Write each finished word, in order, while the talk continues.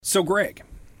So, Greg.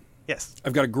 Yes.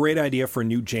 I've got a great idea for a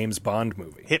new James Bond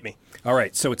movie. Hit me. All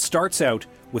right, so it starts out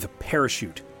with a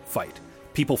parachute fight.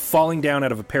 People falling down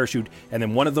out of a parachute, and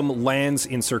then one of them lands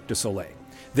in Cirque du Soleil.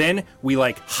 Then we,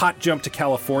 hot jump to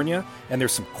California, and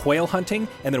there's some quail hunting,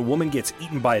 and then a woman gets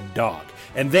eaten by a dog.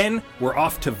 And then we're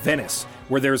off to Venice,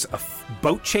 where there's a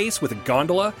boat chase with a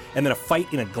gondola, and then a fight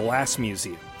in a glass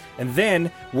museum. And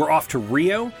then we're off to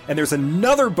Rio, and there's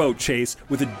another boat chase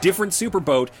with a different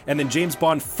superboat, and then James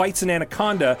Bond fights an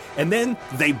anaconda, and then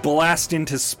they blast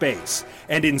into space.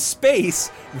 And in space,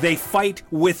 they fight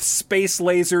with space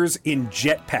lasers in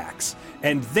jetpacks.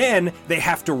 And then they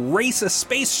have to race a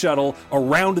space shuttle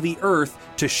around the Earth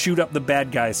to shoot up the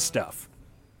bad guys' stuff.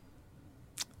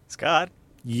 Scott?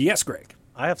 Yes, Greg.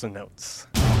 I have some notes.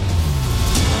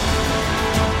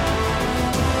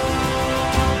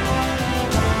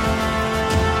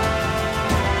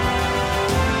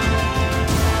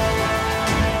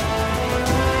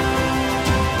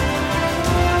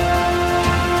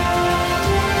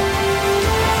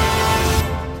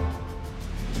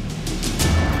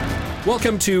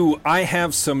 Welcome to I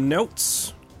Have Some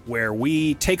Notes, where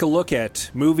we take a look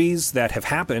at movies that have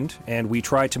happened and we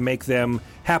try to make them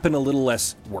happen a little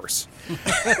less worse.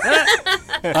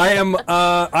 I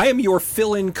am your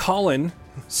fill-in Colin,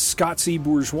 Scott C.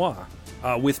 Bourgeois.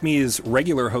 With me is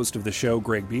regular host of the show,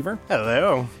 Greg Beaver.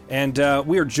 Hello. And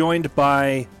we are joined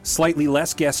by slightly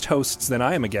less guest hosts than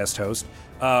I am a guest host,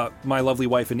 my lovely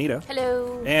wife, Anita.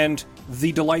 Hello. And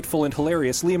the delightful and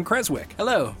hilarious Liam Creswick.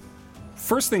 Hello.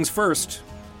 First things first,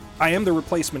 I am the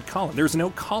replacement Colin. There's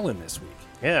no Colin this week.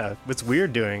 Yeah, it's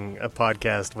weird doing a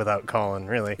podcast without Colin,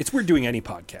 really. It's weird doing any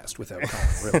podcast without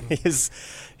Colin, really.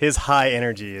 His high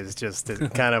energy is just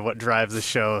kind of what drives the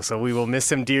show, so we will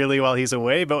miss him dearly while he's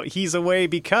away, but he's away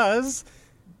because...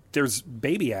 There's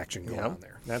baby action going on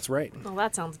there. That's right. Well,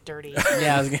 that sounds dirty.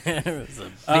 Yeah, I was gonna,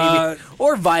 baby,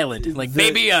 or violent,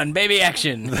 baby on baby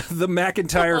action. The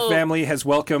McIntyre family has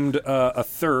welcomed a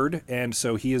third, and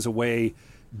so he is away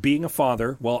being a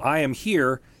father, while I am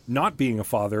here not being a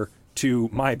father to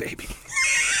my baby.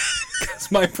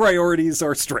 Because my priorities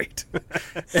are straight.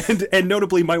 And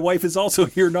notably, my wife is also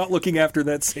here not looking after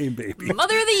that same baby.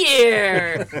 Mother of the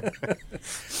Year!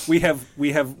 We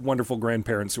have wonderful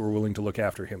grandparents who are willing to look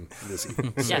after him this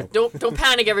evening. So. Yeah, don't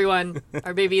panic, everyone.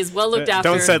 Our baby is well looked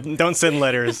after. Don't send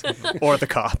letters or the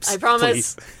cops. I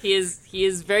promise. Please. He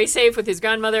is very safe with his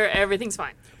grandmother. Everything's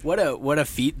fine. What a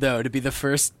feat, though, to be the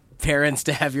first parents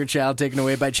to have your child taken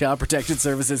away by Child Protection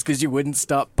Services because you wouldn't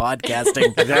stop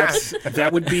podcasting.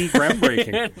 That would be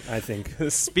groundbreaking, I think.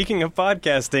 Speaking of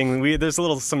podcasting,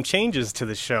 there's some changes to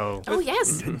the show. Oh,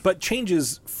 yes. But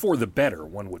changes for the better,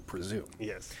 one would presume.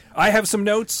 Yes. I have some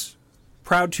notes.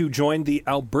 Proud to join the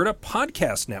Alberta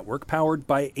Podcast Network, powered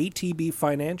by ATB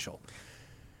Financial.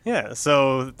 Yeah,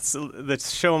 so the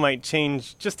show might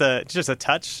change just a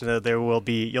touch.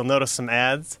 You'll notice some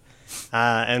ads.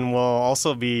 And we'll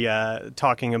also be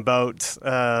talking about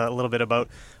a little bit about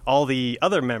all the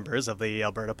other members of the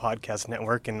Alberta Podcast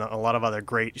Network and a lot of other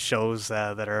great shows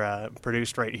that are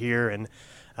produced right here in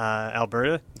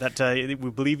Alberta that we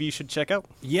believe you should check out.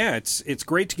 Yeah, it's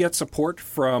great to get support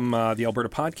from the Alberta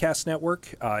Podcast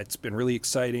Network. It's been really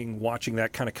exciting watching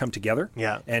that kind of come together.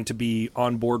 Yeah. And to be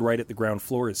on board right at the ground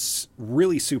floor is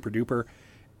really super duper.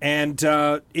 And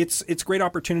it's a great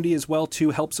opportunity as well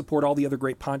to help support all the other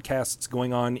great podcasts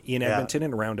going on in Edmonton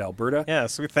and around Alberta. Yeah,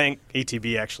 so we thank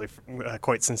ATB actually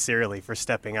quite sincerely for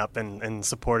stepping up and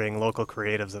supporting local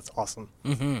creatives. That's awesome.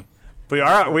 Mm-hmm. We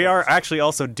are actually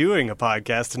also doing a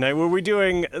podcast tonight. What are we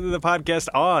doing the podcast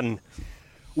on?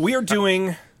 We are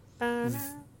doing...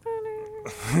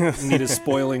 Nita's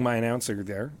spoiling my announcer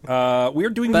there. We are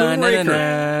doing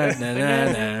Moonraker,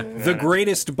 the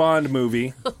greatest Bond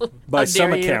movie by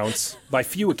some accounts, by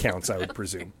few accounts, I would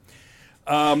presume.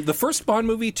 The first Bond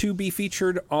movie to be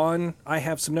featured on I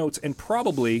Have Some Notes, and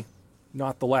probably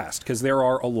not the last, because there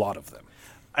are a lot of them.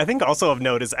 I think also of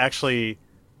note is actually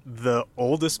the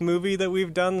oldest movie that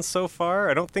we've done so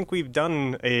far. I don't think we've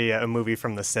done a movie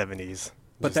from the 70s.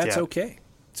 But that's okay.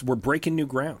 We're breaking new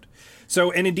ground. So,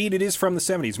 and indeed it is from the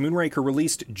 70s. Moonraker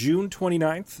released June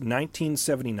 29th,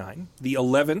 1979, the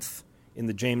 11th in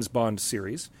the James Bond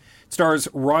series. It stars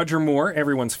Roger Moore,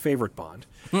 everyone's favorite Bond.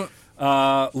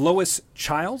 Lois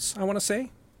Chiles, I want to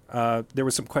say. There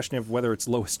was some question of whether it's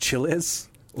Lois Chiles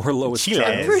or Lois Chiles.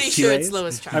 I'm pretty sure it's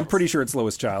Lois Chiles. I'm pretty sure it's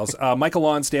Lois Chiles. Michael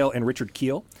Lonsdale and Richard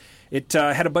Kiel. It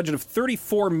had a budget of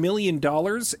 $34 million,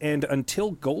 and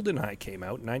until GoldenEye came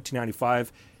out in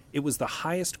 1995, it was the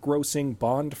highest-grossing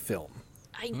Bond film.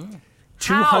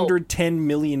 $210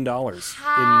 million in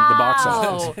the box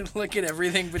office. Look at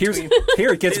everything between.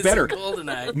 Here, it gets this better. and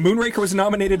Goldeneye. Moonraker was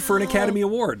nominated for an Academy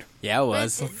Award Yeah, it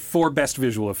was. for Best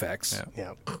Visual Effects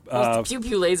Yeah. Those pew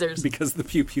pew lasers. because of the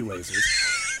pew pew lasers.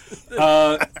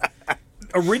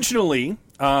 Originally,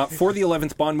 for the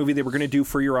 11th Bond movie, they were going to do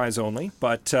For Your Eyes Only,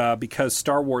 but because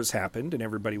Star Wars happened and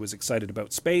everybody was excited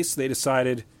about space, they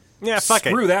decided, Yeah, fuck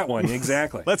screw it. that one,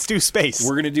 exactly. Let's do space.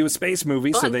 We're going to do a space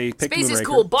movie, so they picked Space Moonraker. is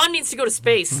cool. Bond needs to go to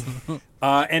space.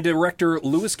 And director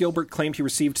Lewis Gilbert claimed he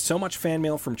received so much fan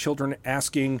mail from children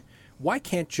asking, why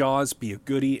can't Jaws be a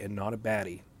goodie and not a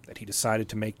baddie, that he decided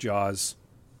to make Jaws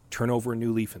turn over a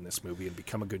new leaf in this movie and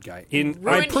become a good guy. Ruined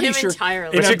him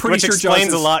entirely. And I'm pretty Which sure explains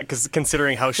Jaws a is, lot,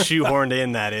 considering how shoehorned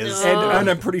in that is. and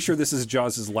I'm pretty sure this is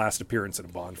Jaws' last appearance in a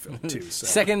Bond film, too. So.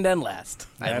 Second and last.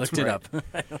 I That's looked it right.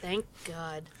 up. Thank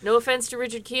God. No offense to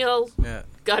Richard Keel. Yeah.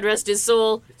 God rest his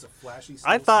soul. It's a flashy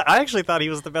I actually thought he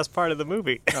was the best part of the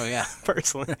movie. Oh, yeah.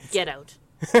 Personally. Get out.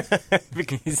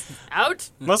 Because,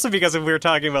 Out? mostly because if we were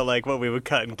talking about like what we would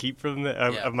cut and keep from the,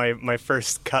 Yeah. my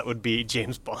first cut would be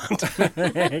James Bond.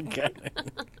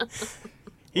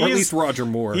 Or at least Roger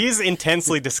Moore. He's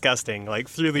intensely disgusting, like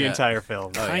through the Yeah. entire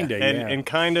film. Kinda, and, yeah. and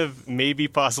kind of maybe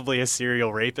possibly a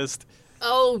serial rapist.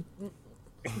 Oh,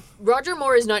 Roger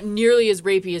Moore is not nearly as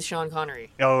rapey as Sean Connery.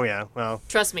 Oh yeah, well,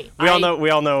 Trust me. we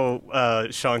all know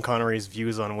Sean Connery's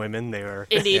views on women. They are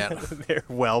Indeed. Yeah. they're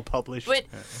well published. But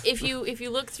if you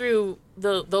look through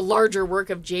the larger work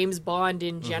of James Bond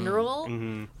in general,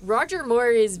 Roger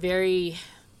Moore is very,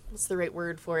 what's the right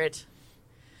word for it?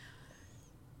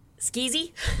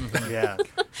 Skeezy. yeah,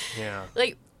 yeah.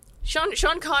 Like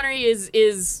Sean Connery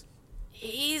is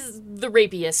he's the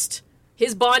rapiest.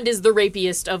 His Bond is the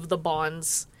rapiest of the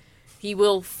Bonds. He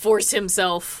will force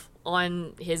himself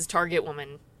on his target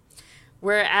woman,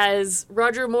 whereas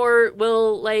Roger Moore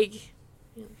will like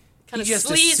kind of He just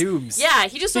assumes. Yeah,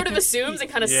 he just sort of assumes and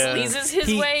kind of Yeah. sleazes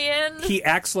his way in. He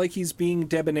acts like he's being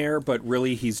debonair, but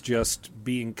really he's just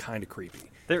being kind of creepy.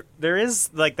 There is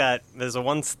like that. There's a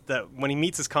once that when he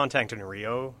meets his contact in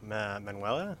Rio,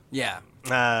 Manuela. Yeah.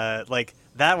 Like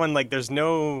that one. Like there's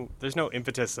no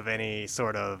impetus of any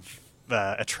sort of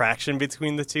attraction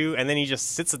between the two, and then he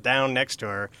just sits down next to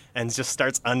her and just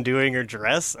starts undoing her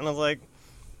dress, and I was like,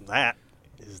 that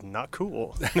is not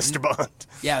cool, Mr. Bond.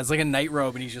 Yeah, it's like a night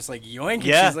robe, and he's just like yoink. And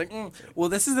Yeah. she's like, Well,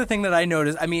 this is the thing that I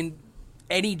noticed. I mean,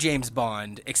 any James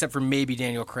Bond, except for maybe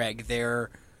Daniel Craig, their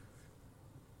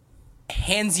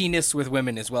handsiness with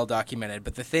women is well documented.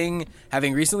 But the thing,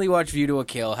 having recently watched View to a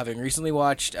Kill, having recently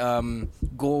watched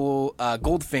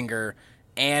Goldfinger,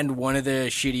 and one of the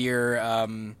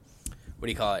shittier, what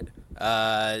do you call it?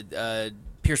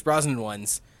 Pierce Brosnan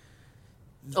ones.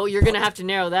 Oh, you're gonna have to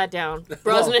narrow that down.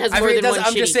 Brosnan has I more mean, than one.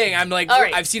 I'm just shitty. saying. I'm like, All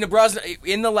right. I've seen a Brosnan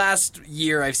in the last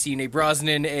year. I've seen a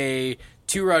Brosnan,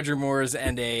 two Roger Moores,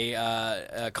 and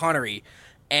a Connery.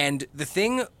 And the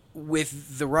thing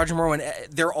with the Roger Moore one,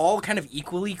 they're all kind of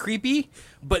equally creepy.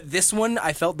 But this one,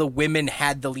 I felt the women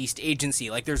had the least agency.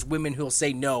 Like, there's women who'll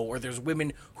say no, or there's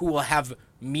women who will have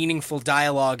meaningful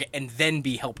dialogue and then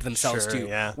be helped themselves Sure, too.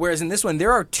 yeah. Whereas in this one,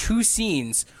 there are two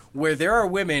scenes where there are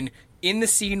women in the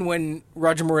scene when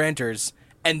Roger Moore enters,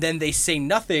 and then they say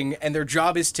nothing, and their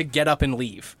job is to get up and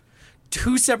leave.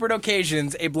 Two separate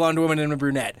occasions, a blonde woman and a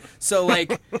brunette. So,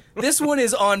 like, this one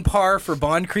is on par for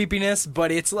Bond creepiness,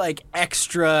 but it's, like,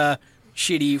 extra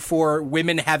shitty for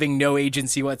women having no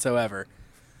agency whatsoever.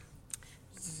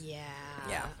 Yeah.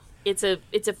 Yeah. It's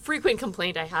a frequent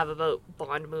complaint I have about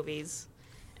Bond movies.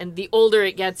 And the older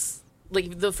it gets,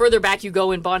 like the further back you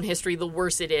go in Bond history, the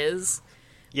worse it is.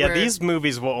 Yeah, Where- these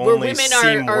movies will where only women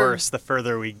seem are- worse the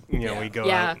further we we go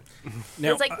Yeah. out.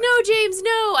 Now, It's like, no, James,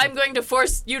 no, I'm going to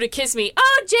force you to kiss me.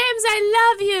 Oh, James,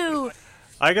 I love you.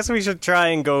 I guess we should try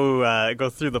and go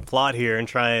through the plot here and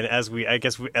try and as we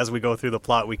go through the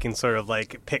plot, we can sort of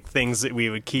like pick things that we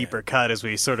would keep or cut as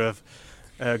we sort of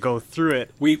go through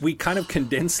it. we kind of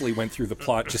condensely went through the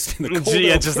plot just in the cold Yeah,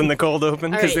 open, just in the cold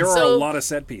open. All because right. there are a So- lot of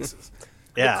set pieces.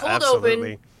 Yeah, cold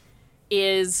absolutely. open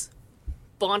is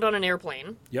Bond on an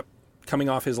airplane. Yep, coming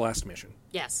off his last mission.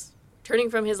 Yes. Turning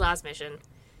from his last mission.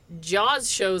 Jaws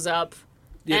shows up.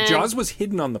 Yeah, and Jaws was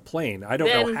hidden on the plane. I don't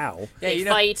know then- how. They you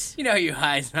know, fight You know, you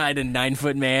hide a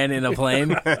 9-foot man in a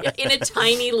plane. in a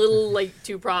tiny little, like,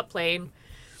 two-prop plane.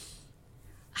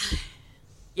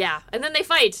 Yeah, and then they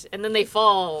fight, and then they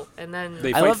fall, and then They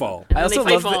I fight love, fall. And I then also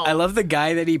they love. fight fall. I love the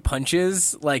guy that he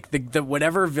punches. Like the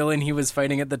whatever villain he was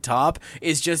fighting at the top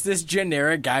is just this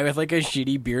generic guy with like a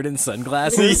shitty beard and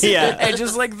sunglasses. Yeah. and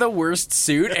just like the worst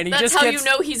suit. And he that's just how gets,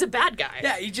 you know he's a bad guy.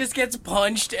 Yeah, he just gets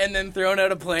punched and then thrown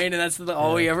out a plane, and that's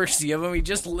all we ever see of him. He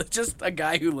just a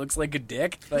guy who looks like a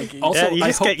dick. Like Also, Yeah, you I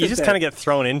just hope get you that just that- kind of get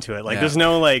thrown into it. Like Yeah. there's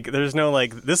no like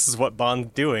this is what Bond's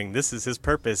doing. This is his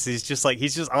purpose. He's just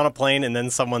on a plane and then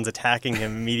someone's attacking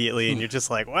him immediately, and you're just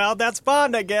like, well, that's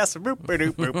Bond, I guess. Boop,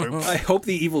 boop, boop, boop. I hope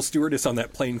the evil stewardess on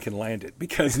that plane can land it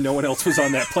because no one else was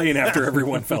on that plane after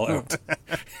everyone fell out.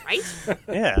 Right?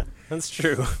 Yeah, that's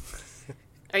true. All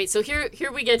right, so here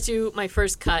we get to my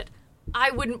first cut.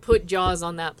 I wouldn't put Jaws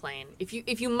on that plane.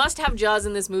 If you must have Jaws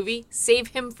in this movie, save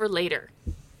him for later.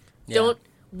 Don't.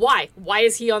 Why? Why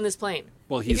is he on this plane?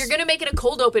 Well, If you're gonna make it a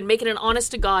cold open, make it an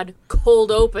honest to god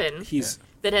cold open He's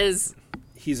that has.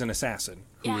 an assassin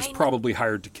who Yeah, was I know. probably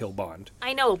hired to kill Bond.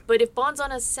 I know, but if Bond's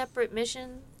on a separate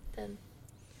mission, then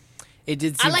it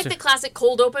did. I Seem like to- the classic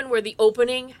cold open where the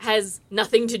opening has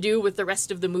nothing to do with the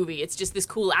rest of the movie. It's just this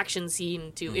cool action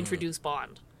scene to introduce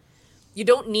Bond. You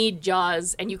don't need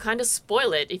Jaws, and you kind of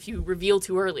spoil it if you reveal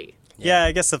too early. Yeah,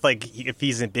 I guess if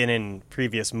he's been in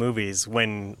previous movies,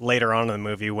 when later on in the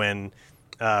movie when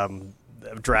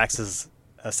Drax's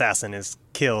assassin is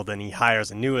killed and he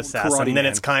hires a new assassin, Karate then Man.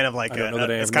 it's kind of like I don't know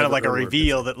that I it's have kind of never like a heard of it.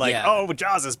 reveal that like Yeah. oh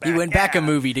Jaws is back. He went back a yeah.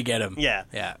 movie to get him. Yeah,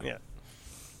 Yeah. yeah.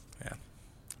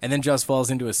 And then Jaws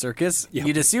falls into a circus. Yeah.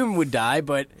 You'd assume would die,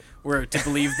 but we're to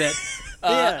believe that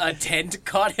a tent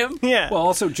caught him. Yeah. Well,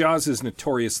 also Jaws is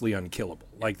notoriously unkillable.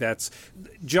 Like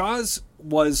Jaws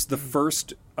was the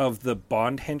first of the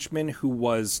Bond henchmen who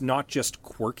was not just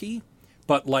quirky,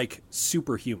 but like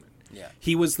superhuman. Yeah.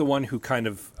 He was the one who kind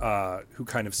of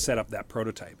set up that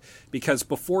prototype. Because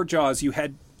before Jaws, you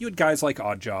had guys like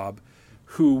Oddjob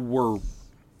who were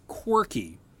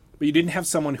quirky, but you didn't have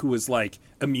someone who was like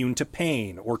immune to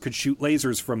pain or could shoot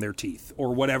lasers from their teeth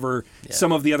or whatever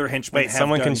some of the other henchmen Wait, have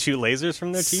someone done. can shoot lasers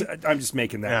from their teeth? I'm just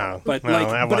making that No. up. But Well, like,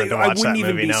 I but wanted to I watch that wouldn't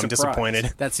even movie. be Now I'm surprised.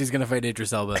 disappointed. That's who's gonna fight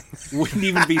Idris Elba. Wouldn't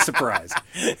even be surprised.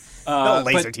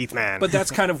 Laser but- teeth man. But that's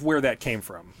kind of where that came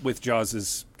from with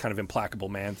Jaws' kind of implacable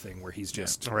man thing, where he's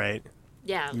just right.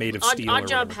 Yeah, Made of steel or Oddjob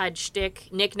whatever. had shtick.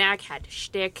 Knick Knack had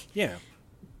shtick. yeah.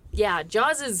 Yeah,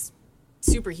 Jaws is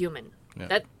superhuman.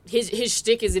 That his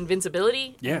shtick is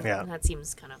invincibility. Yeah. Yeah. That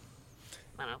seems kind of,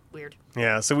 I don't know, weird.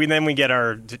 Yeah. So we get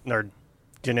our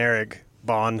generic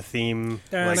Bond theme.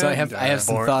 Yeah, So I have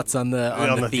some Born- thoughts on the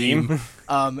on the theme.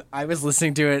 I was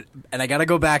listening to it, and I gotta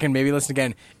go back and maybe listen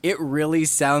again. It really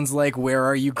sounds like "Where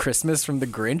Are You Christmas" from The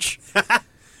Grinch.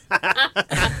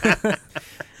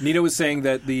 Nito was saying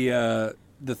that the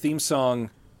theme song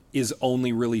is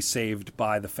only really saved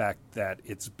by the fact that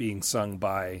it's being sung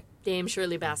by Dame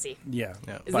Shirley Bassey.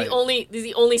 Is by-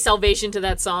 the only salvation to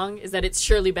that song is that it's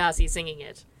Shirley Bassey singing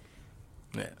it.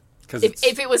 Yeah. 'cause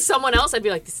If it was someone else, I'd be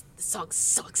like, this song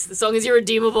sucks. The song is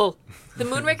irredeemable. The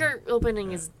Moonraker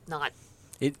opening is not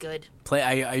It- good.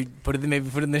 I put it maybe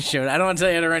put it in the show. I don't want to tell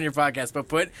you how to run your podcast, but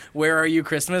put "Where Are You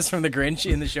Christmas" from The Grinch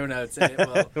in the show notes, and it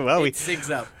will. Well, it syncs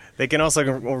up. They can also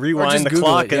rewind just the Google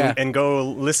clock it, yeah. and go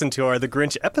listen to our The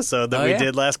Grinch episode that Oh, we yeah.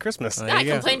 did last Christmas. There Yeah, I you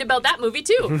go. complained about that movie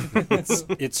too.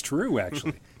 it's true,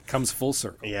 actually. Comes full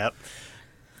circle. Yep.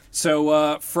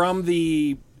 So from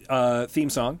the theme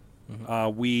song,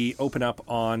 we open up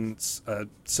on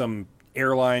some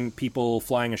airline people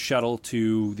flying a shuttle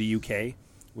to the UK,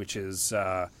 which is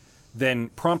then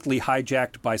promptly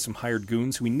hijacked by some hired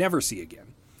goons who we never see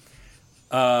again,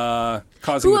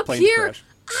 causing Who the plane to appear crash.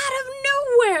 out of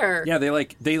nowhere. Yeah,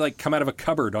 they come out of a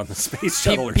cupboard on the space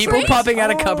shuttle. or People something. popping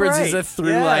out of Oh, cupboards right. is a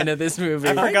through Yeah. line of this movie.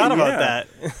 I forgot about yeah.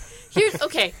 that.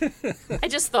 Okay, I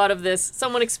just thought of this.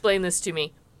 Someone explain this to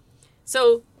me.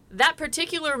 So that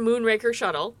particular Moonraker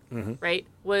shuttle, right,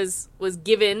 was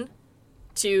given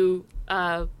to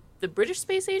the British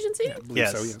Space Agency. I believe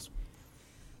Yes. so, yes.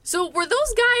 So were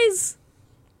those guys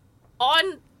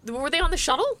on? Were they on the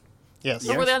shuttle? Yes.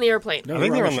 Or were they on the airplane? No, I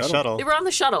think they were on the shuttle. They were on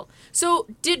the shuttle. So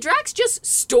did Drax just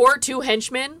store two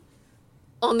henchmen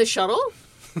on the shuttle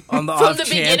on the from off the chance.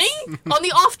 beginning? On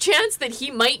the off chance that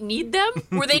he might need them?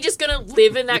 Were they just going to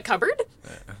live in that cupboard?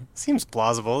 Seems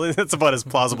plausible. It's about as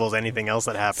plausible as anything else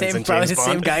that happens in Probably James the Bond.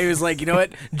 same guy who's like, you know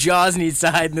what? Jaws needs to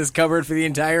hide in this cupboard for the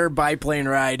entire biplane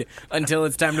ride until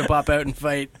it's time to pop out and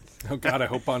fight. Oh God, I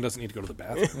hope Bond doesn't need to go to the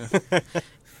bathroom.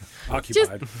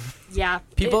 Occupied. Yeah.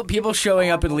 People showing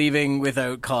up and leaving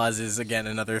without cause is again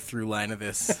another through line of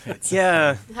this. It's,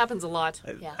 Yeah. It happens a lot.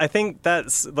 Yeah. I think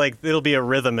that's like it'll be a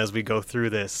rhythm as we go through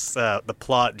this the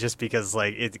plot, just because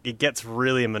like it gets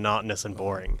really monotonous and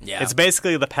boring. Yeah. It's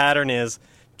basically the pattern is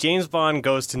James Bond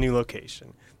goes to new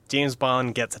location. James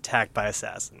Bond gets attacked by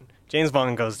assassin. James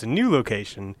Bond goes to new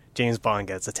location. James Bond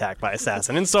gets attacked by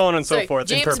assassin, and so on and so forth.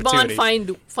 James in Bond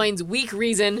perpetuity. finds weak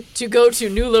reason to go to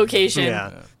new location.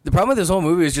 Yeah. The problem with this whole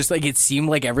movie was just like it seemed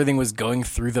like everything was going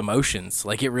through the motions.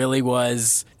 Like it really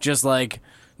was just like,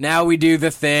 now we do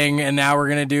the thing, and now we're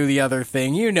gonna do the other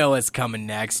thing. You know what's coming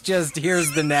next. Just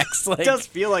here's the next. Like, It does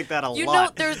feel like that a You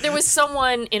lot. know, there was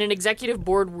someone in an executive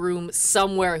boardroom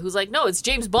somewhere who's like, no, it's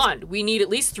James Bond. We need at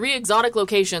least 3 exotic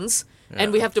locations,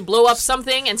 and we have to blow up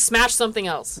something and smash something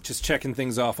else. Just checking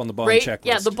things off on the Bond Right? checklist.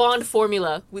 Yeah, the Bond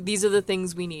formula. These are the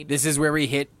things we need. this is where we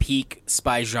hit peak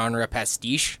spy genre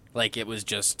pastiche. Like it was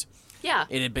just. Yeah.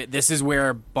 This is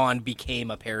where Bond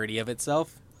became a parody of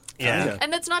itself. yeah.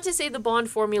 And that's not to say the Bond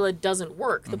formula doesn't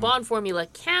work. The Bond formula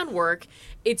can work.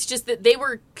 It's just that they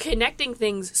were connecting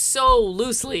things so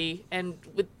loosely and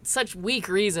with such weak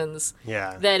reasons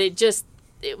Yeah. that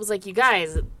it was like, you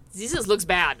guys, this just looks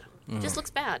bad. It just looks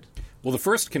bad. Well, the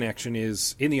first connection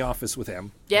is in the office with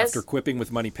M. Yes. After quipping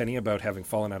with Moneypenny about having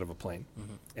fallen out of a plane,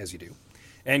 as you do,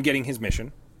 and getting his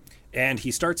mission. And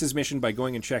he starts his mission by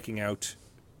going and checking out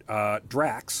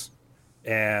Drax,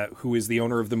 who is the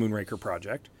owner of the Moonraker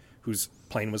project, whose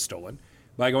plane was stolen,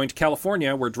 by going to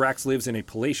California, where Drax lives in a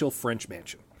palatial French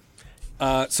mansion.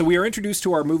 So we are introduced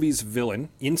to our movie's villain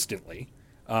instantly.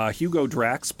 Hugo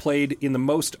Drax, played in the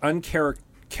most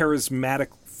uncharismatic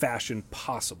fashion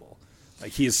possible.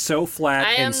 Like, he is so flat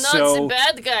I am and not so... the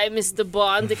bad guy, Mr.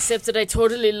 Bond, except that I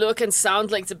totally look and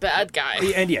sound like the bad guy.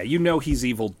 And yeah, you know he's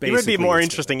evil, It basically. would be more instantly.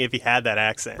 interesting if he had that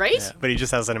accent. Right? Yeah. But he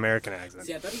just has an American accent.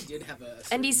 I thought he did have a.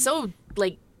 And he's so,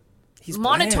 like, He's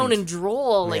monotone bland. and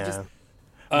droll. Like, Yeah. just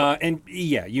And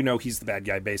yeah, you know he's the bad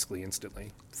guy basically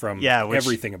instantly from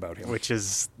everything about him. Which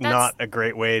is That's- not a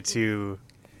great way to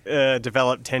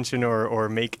develop tension or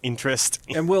make interest.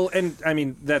 And I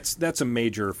mean that's a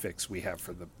major fix we have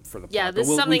for the plot. Yeah, but this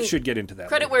is we something- should get into that.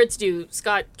 credit later. where it's due.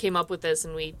 Scott came up with this,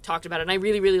 and we talked about it. And I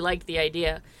really, really liked the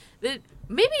idea that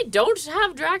maybe don't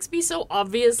have Drax be so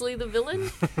obviously the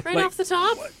villain right Like, off the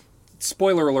top.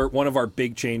 Spoiler alert, one of our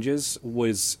big changes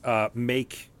was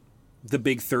make the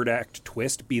big third act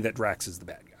twist be that Drax is the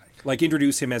bad guy. Like,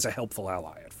 introduce him as a helpful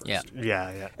ally at first. Yeah.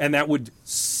 Yeah. And that would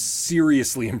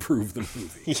seriously improve the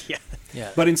movie. Yeah.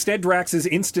 Yeah. But instead, Drax is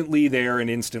instantly there and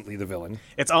instantly the villain.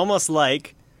 It's almost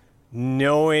like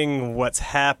knowing what's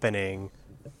happening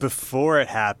before it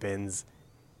happens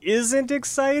isn't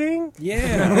exciting.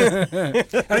 Yeah.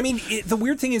 I mean, the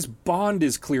weird thing is Bond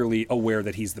is clearly aware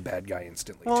that he's the bad guy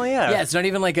instantly. Well, too. Yeah, it's not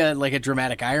even like a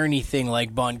dramatic irony thing.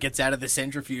 Like Bond gets out of the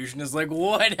centrifuge and is like,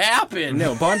 "What happened?"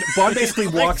 No, Bond basically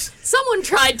walks... Someone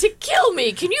tried to kill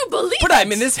me. Can you believe but it?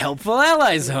 I'm in this helpful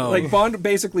ally's home. Like, Bond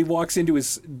basically walks into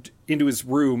his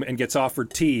room and gets offered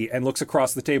tea and looks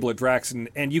across the table at Drax,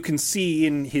 and you can see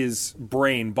in his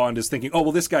brain Bond is thinking, oh,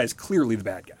 well, this guy is clearly the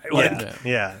bad guy. Like,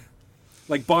 Yeah.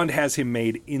 like Bond has him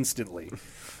made instantly.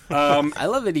 I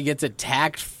love that he gets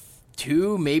attacked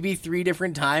 2, maybe 3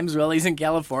 different times while he's in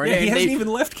California. Yeah, he and hasn't they- even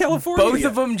left California Both yet.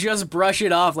 of them just brush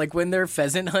it off, like when they're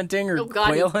pheasant hunting or Oh God,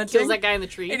 quail he hunting. kills that guy in the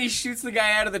tree. And he shoots the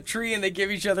guy out of the tree, and they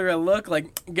give each other a look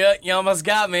like, "Good, you almost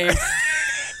got me."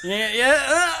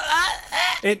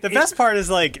 The best part is,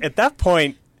 like, at that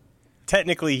point,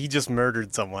 technically he just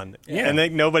murdered someone. Yeah. And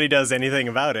like, nobody does anything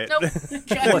about it. Nope.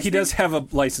 Well, he does have a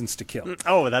license to kill.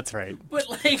 Oh, that's right. But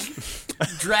like,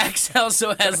 Drax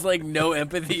also has like no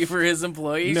empathy for his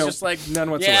employees. No, Just like, none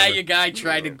yeah, whatsoever. your guy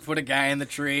tried to put a guy in the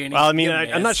tree. And Well, I mean, he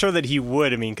I'm not sure that he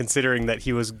would. I mean, considering that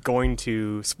he was going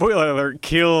to, spoiler alert,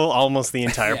 kill almost the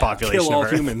entire population Kill all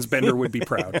of Earth. humans. Bender would be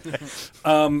proud.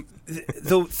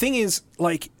 The thing is,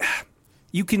 like,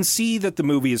 you can see that the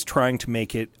movie is trying to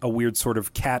make it a weird sort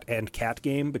of cat and cat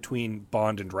game between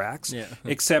Bond and Drax, Yeah.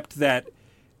 except that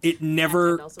it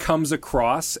never Cat also. comes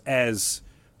across as,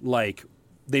 like,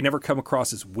 they never come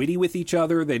across as witty with each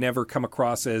other. They never come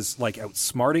across as, like,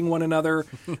 outsmarting one another.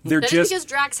 They're That is just... because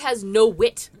Drax has no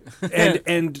wit.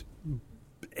 and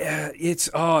it's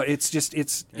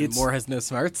Moore has no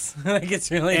smarts. Like it's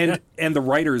really and the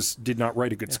writers did not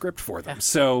write a good script for them.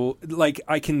 So, like,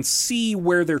 I can see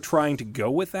where they're trying to go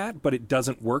with that, but it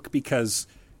doesn't work because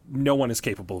no one is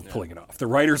capable of pulling it off. The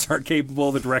writers aren't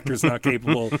capable, the director's not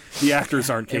capable, the actors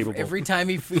aren't capable. every time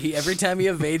he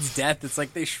evades death, it's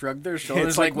like they shrug their shoulders,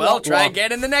 It's like, like, "Well, womp try womp."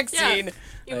 again in the next Yeah. scene."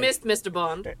 You missed Mr.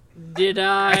 Bond. Did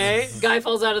I? Guy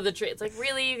falls out of the tree. It's like,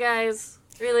 really, you guys?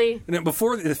 Really? And then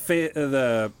before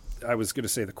I was going to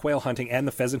say the quail hunting and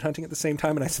the pheasant hunting at the same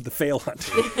time, and I said the fail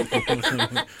hunting.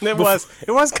 It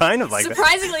was kind of like that.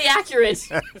 Surprisingly accurate.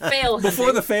 Fail.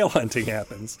 Before the fail hunting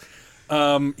happens,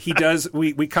 he does.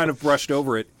 We kind of brushed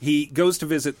over it. He goes to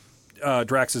visit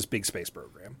Drax's big space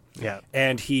program. Yeah.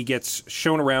 And he gets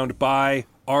shown around by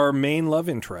our main love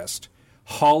interest,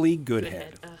 Holly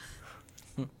Goodhead,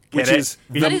 which Get it? is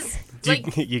That is Do you-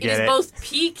 like you it get is it. both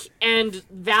peak and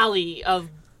valley of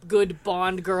good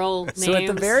Bond girl names. So at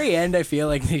the very end, I feel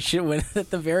like they should win. At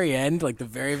the very end, like the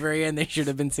very, very end, they should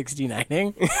have been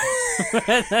 69ing.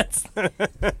 That's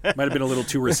might have been a little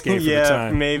too risque for the Yeah,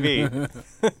 time. maybe.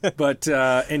 But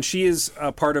and she is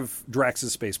a part of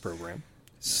Drax's space program,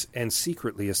 and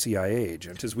secretly a CIA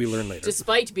agent, as we learn later.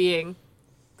 despite being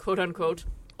quote unquote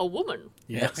a woman.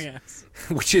 Yes.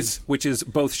 which is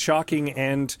both shocking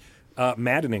and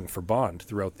maddening for Bond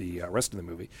throughout the rest of the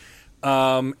movie.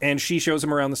 And she shows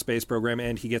him around the space program,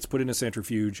 and he gets put in a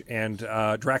centrifuge. And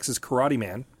Drax's karate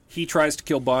man, he tries to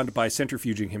kill Bond by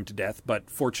centrifuging him to death, but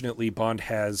fortunately Bond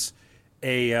has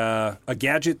a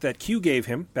gadget that Q gave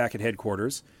him back at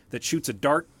headquarters that shoots a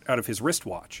dart out of his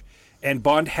wristwatch. And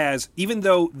Bond has, even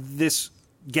though this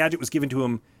gadget was given to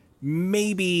him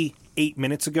maybe 8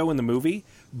 minutes ago in the movie,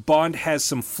 Bond has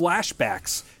some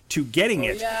flashbacks to getting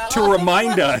it to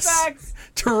remind us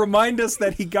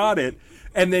that he got it,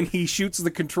 and then he shoots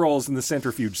the controls and the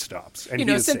centrifuge stops. And you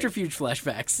he know, is safe. centrifuge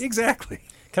flashbacks. Exactly.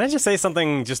 Can I just say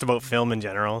something just about film in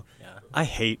general? Yeah. I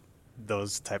hate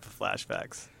those type of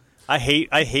flashbacks. I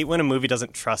hate when a movie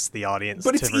doesn't trust the audience.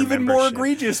 But it's to even remember more shit.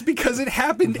 egregious because it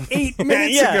happened 8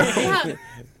 minutes Yeah. ago. Yeah.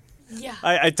 Yeah.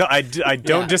 I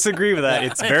don't Yeah. disagree with that.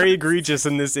 It's very egregious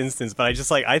in this instance, but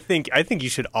I think you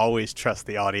should always trust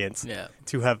the audience. Yeah.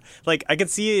 To have I could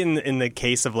see in the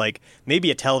case of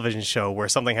maybe a television show where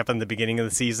something happened at the beginning of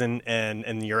the season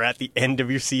and you're at the end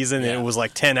of your season and it was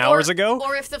 10 hours ago.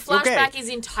 Or if the flashback okay. is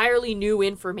entirely new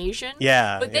information.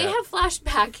 Yeah, But they yeah. have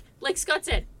flashback, like Scott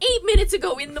said, 8 minutes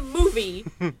ago in the movie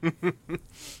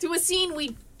to a scene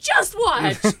we just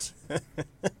watched.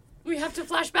 We have to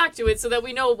flash back to it so that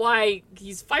we know why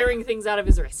he's firing things out of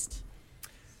his wrist.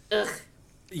 Ugh.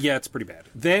 Yeah, it's pretty bad.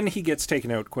 Then he gets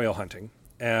taken out quail hunting.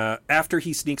 After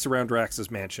he sneaks around Drax's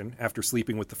mansion after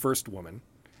sleeping with the first woman.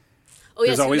 Oh,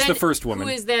 There's yes, always who the then- first woman.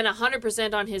 Who is then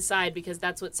 100% on his side because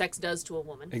that's what sex does to a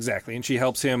woman. Exactly, and she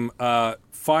helps him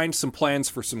find some plans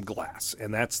for some glass,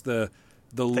 and that's the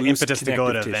loose impetus to go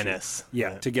connective to tissue. Venice.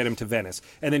 Yeah, Yeah. to get him to Venice,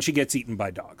 and then she gets eaten by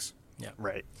dogs.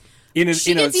 Right. In a,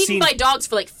 She in a gets eaten scene, by dogs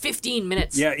for 15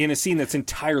 minutes. yeah, in a scene that's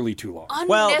entirely too long.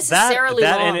 Well, Unnecessarily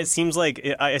that long. and it seems like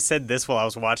I said this while I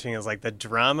was watching is the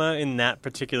drama in that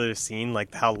particular scene,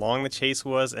 how long the chase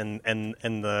was, and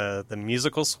the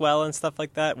musical swell and stuff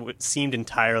like that seemed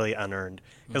entirely unearned.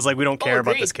 Because we don't care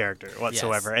about agreed. this character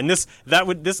whatsoever, Yes. and that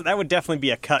would definitely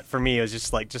be a cut for me. It was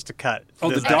just a cut. Oh,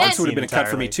 the This- dogs that would have been a scene cut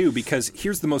for me entirely. too, because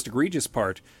here's the most egregious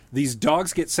part. These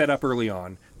dogs get set up early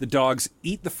on. The dogs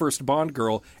eat the first Bond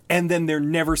girl, and then they're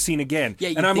never seen again. Yeah,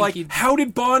 you'd and I'm think like, you'd- how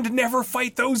did Bond never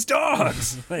fight those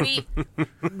dogs?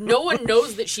 No one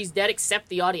knows that she's dead except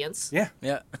the audience, Yeah.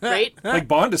 Yeah. right? Like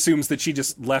Bond assumes that she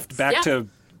just left back Yeah. to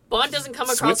Bond doesn't come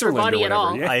across her Switzerland or body at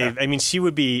all. whatever, yeah. I mean, she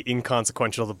would be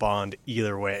inconsequential to Bond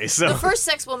either way. So The first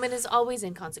sex woman is always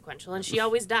inconsequential, and she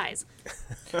always dies.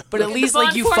 But at at least the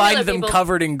Bond you formula, find them people.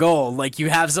 covered in gold. You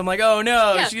have some oh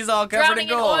no, Yeah, she's all covered drowning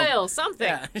in gold. oil, something.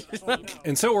 Yeah.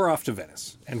 And so we're off to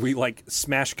Venice, and we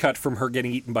smash cut from her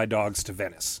getting eaten by dogs to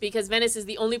Venice. Because Venice is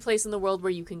the only place in the world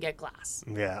where you can get glass.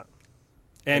 yeah.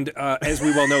 And as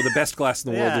we well know, the best glass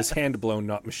in the world Yeah. is hand blown,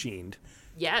 not machined.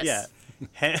 Yes. Yeah.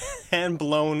 Hand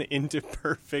blown into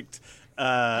perfect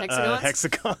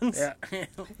hexagons. Yeah.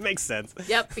 Makes sense.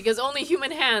 Yep, because only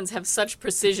human hands have such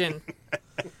precision.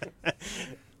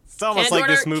 It's almost Can't like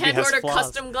order, this movie can't has order flaws.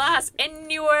 custom glass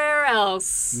anywhere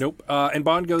else. Nope. And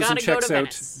Bond goes Gotta and go checks to out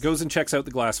Venice.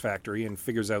 the glass factory and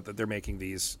figures out that they're making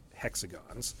these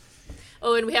hexagons.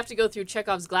 Oh, and we have to go through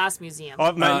Chekhov's glass museum.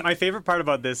 Oh, my favorite part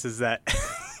about this is that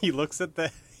he looks at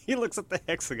the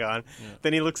hexagon,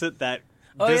 then he looks at that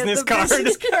Oh, yeah, business the card.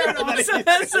 business card and then he also sees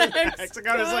has the a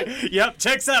hexagon is like, yep,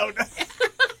 checks out.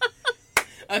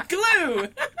 A glue.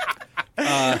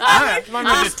 I'm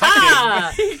a detective.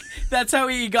 Ah! That's how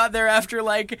he got there after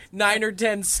 9 or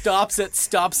 10 stops at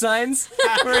stop signs,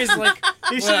 where he's like,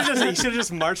 He should have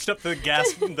just marched up the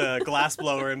glass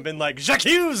blower and been like, Jacques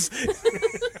Hughes!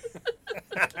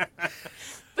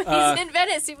 But he's in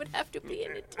Venice. He would have to be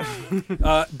in it.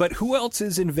 But who else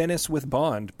is in Venice with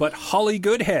Bond but Holly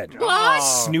Goodhead? What?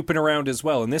 Snooping around as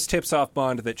well. And this tips off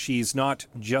Bond that she's not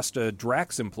just a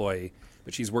Drax employee,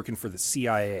 but she's working for the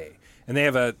CIA. And they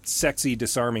have a sexy,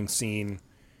 disarming scene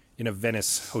in a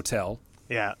Venice hotel.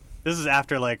 Yeah. This is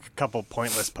after like a couple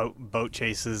pointless boat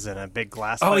chases and a big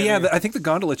glass. Oh fight. yeah, I think the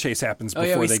gondola chase happens Oh before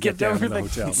yeah, we they get skipped down over to the the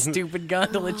hotel. stupid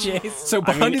gondola chase. So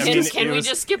Bond is I mean, just Can it we was-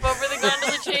 just skip over the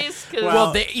gondola chase? 'Cause-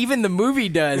 Well, even the movie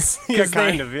does. yeah, 'cause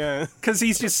kind they- of, yeah. because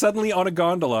he's just suddenly on a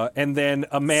gondola, and then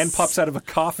a man pops out of a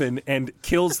coffin and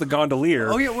kills the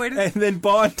gondolier. Oh, yeah, wait a- and then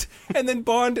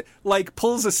Bond like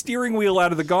pulls a steering wheel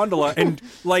out of the gondola and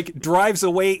like drives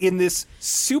away in this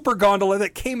super gondola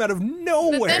that came out of That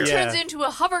nowhere. then Yeah. turns into a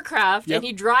hovercraft, Yep. and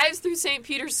he drives through St.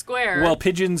 Peter's Square. Well,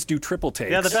 pigeons do triple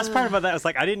takes. Yeah, the best part about that was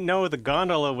like I didn't know the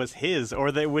gondola was his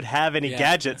or they would have any Yeah.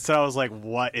 gadgets, so I was like,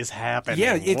 "What is happening?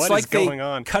 Yeah, it's What like is going they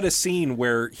on?" cut a scene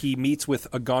where he meets with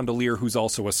a gondolier who's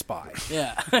also a spy.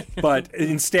 Yeah. But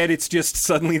instead, it's just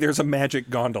suddenly there's a magic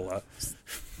gondola.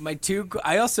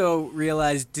 I also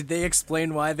realized, did they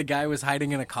explain why the guy was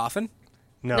hiding in a coffin?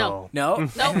 No. No?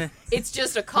 no, it's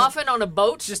just a coffin on a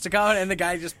boat. Just a coffin, and the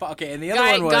guy just... Okay, and the other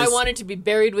guy, one was... guy wanted to be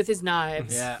buried with his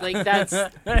knives. Yeah. Like that's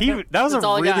That was That's a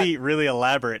all I got. really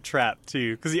elaborate trap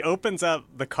too, because he opens up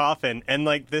the coffin and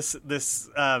like this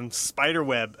spider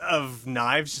web of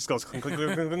knives just goes clink clink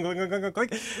clink clink clink clink clink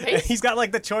clink. Right. And he's got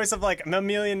like the choice of like a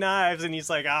million knives, and he's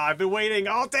like, I've been waiting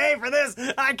all day for this.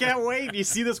 I can't wait. You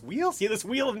see this wheel?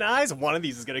 Of knives? One of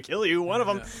these is gonna kill you. One of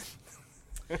them.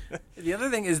 The other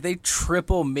thing is they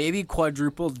triple, maybe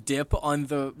quadruple dip on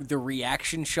the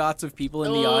reaction shots of people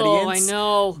in the oh, audience. I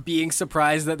know. Being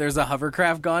surprised that there's a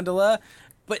hovercraft gondola.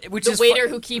 But which The is waiter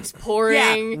who keeps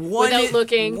pouring without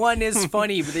looking. One is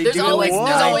funny, but they There's do always it like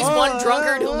there's always nine. one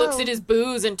drunkard who looks at his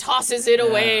booze and tosses it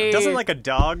away. Doesn't like a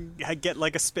dog get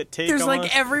like a spit take? There's almost?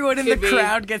 like everyone in the Could be.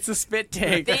 crowd gets a spit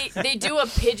take. they do a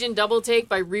pigeon double take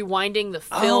by rewinding the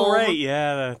film. Oh right,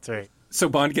 yeah, that's right. So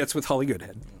Bond gets with Holly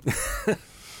Goodhead.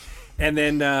 And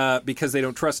then, because they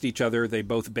don't trust each other, they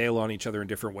both bail on each other in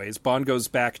different ways. Bond goes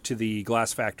back to the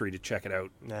glass factory to check it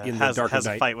out in the dark of has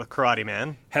night. a fight with Karate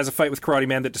Man. Has a fight with Karate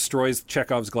Man that destroys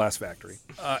Chekhov's glass factory.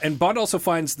 And Bond also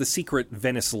finds the secret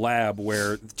Venice lab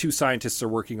where two scientists are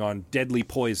working on deadly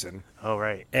poison Oh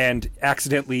right, and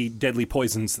accidentally deadly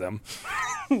poisons them.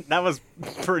 that was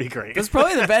pretty great. That's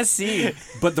probably the best scene.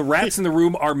 But the rats in the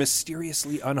room are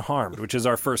mysteriously unharmed, which is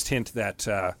our first hint that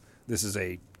this is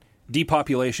a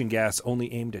depopulation gas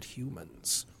only aimed at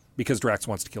humans, because Drax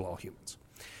wants to kill all humans.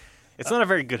 It's not a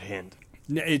very good hint.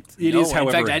 It No, is,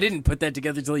 however. in fact, I didn't put that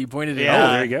together till you pointed it Yeah. Oh,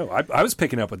 out. there you go. I was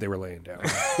picking up what they were laying down.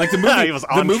 Like the movie, He was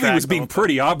the on movie track was the being whole time.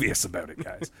 pretty obvious about it,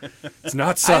 guys. It's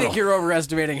not I subtle. think you're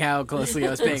overestimating how closely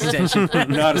I was paying attention.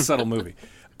 Not a subtle movie.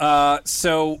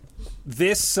 So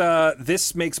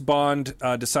this makes Bond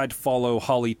decide to follow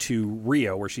Holly to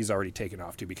Rio, where she's already taken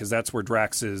off to, because that's where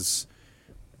Drax's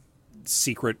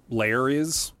secret lair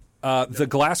is. The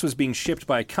glass was being shipped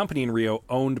by a company in Rio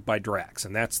owned by Drax,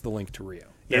 and that's the link to Rio.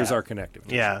 There's Yeah. our connective.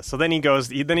 tissue. Yeah, so then he goes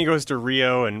to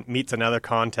Rio and meets another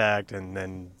contact, and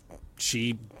then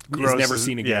She is gross never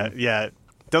seen again. Yeah,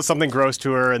 does something gross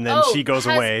to her, and then she goes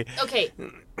away. Okay.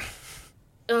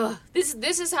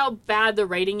 This is how bad the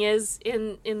writing is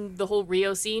in the whole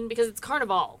Rio scene, because it's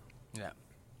Carnival, Yeah.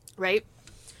 right?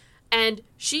 And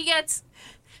she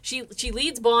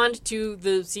leads Bond to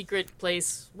the secret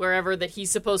place, wherever that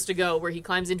he's supposed to go, where he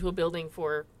climbs into a building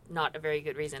for not a very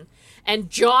good reason. And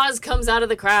Jaws comes out of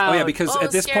the crowd. Oh yeah, because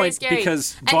at this scary, point, scary.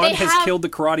 because And Bond they has have- killed the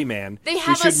Karate Man. They we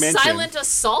have should a mention, silent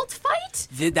assault fight.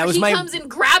 That where was he my- comes and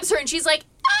grabs her, and she's like,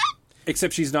 ah!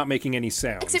 except she's not making any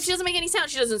sound. Except she doesn't make any sound.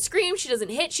 She doesn't scream. She doesn't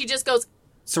hit. She just goes.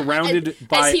 Surrounded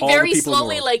by as he all very the people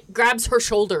slowly in the world. like grabs her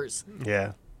shoulders.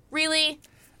 Yeah, Really,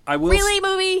 I will really,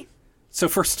 movie. So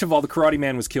first of all, the Karate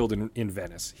Man was killed in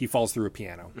Venice. He falls through a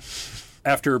piano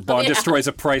after Bond yeah. destroys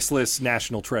a priceless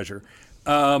national treasure.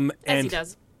 And As he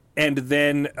does. And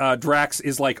then Drax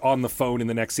is like on the phone in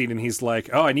the next scene, and he's like,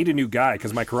 "Oh, I need a new guy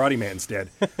because my Karate Man's dead."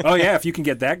 Oh yeah, if you can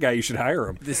get that guy, you should hire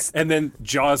him. And then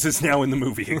Jaws is now in the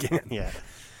movie again. yeah.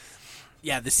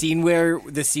 Yeah, the scene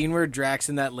where Drax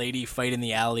and that lady fight in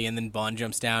the alley and then Bond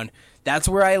jumps down. That's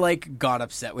where I like got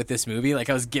upset with this movie. Like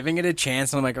I was giving it a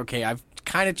chance and I'm like, okay, I've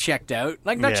kind of checked out.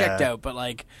 Like not Yeah. checked out, but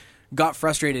like got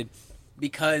frustrated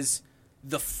because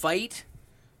the fight,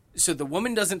 so the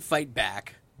woman doesn't fight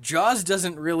back. Jaws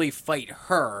doesn't really fight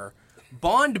her.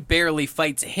 Bond barely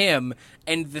fights him,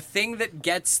 and the thing that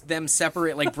gets them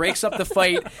separate, like breaks up the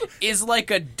fight, is like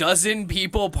a dozen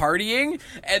people partying,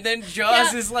 and then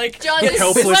Jaws Yeah, is like Jaws gets is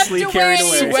helplessly swept carried away,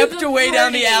 away. into swept the away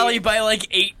down the party. alley by like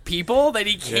 8 people that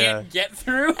he can't Yeah. get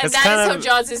through. And It's that kind is how of-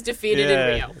 Jaws is defeated in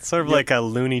Rio. It's sort of like a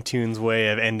Looney Tunes way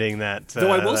of ending that. Though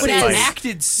I will that say But it's fight. it's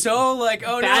acted so like,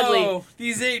 oh Badly. no,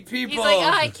 these 8 people. He's like,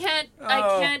 I can't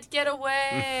Oh. get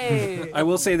away. I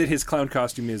will say that his clown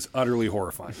costume is utterly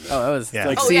horrifying. Oh, that was Yeah.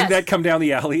 Like Oh, seeing yes. that come down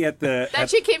the alley at the that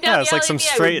shit came down Yeah, the it's like alley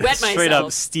some at me, I would wet straight up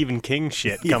myself. Stephen King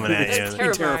shit coming at That's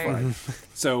you. terrifying.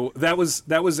 So that was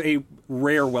a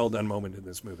rare, well done moment in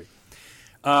this movie.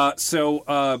 I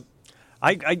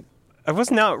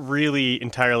was not really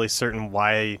entirely certain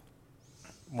why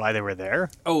they were there.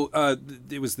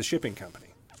 It was the shipping company.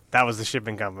 That was the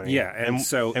shipping company. Yeah, and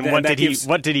so and th- what that did gives-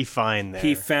 what did he find there?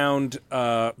 He found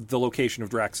the location of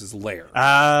Drax's lair.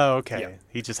 Oh, okay. Yeah.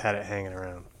 He just had it hanging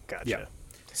around. Gotcha. Yeah.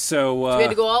 So We had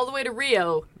to go all the way to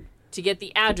Rio to get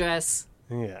the address.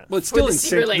 Yeah. well, it's still the in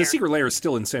secret lair. the secret lair is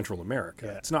still in Central America.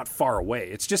 Yeah. It's not far away.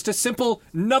 It's just a simple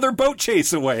another boat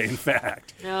chase away. In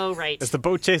fact, Oh, right. Is the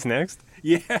boat chase next?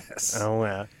 yes. Oh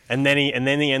yeah. And then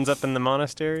he ends up in the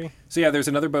monastery. So yeah, there's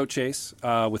another boat chase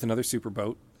with another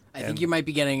superboat. I think you might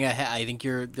be getting ahead. I think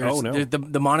you're. Oh, no.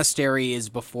 The monastery is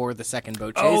before the second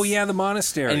boat chase. Oh yeah, the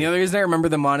monastery. And the other reason I remember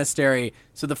the monastery,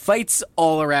 so the fights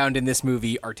all around in this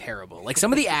movie are terrible. Like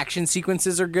some of the action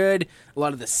sequences are good, a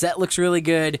lot of the set looks really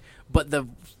good, but the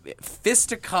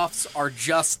fisticuffs are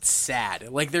just sad.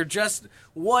 Like they're just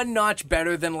one notch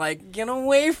better than like get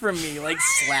away from me, like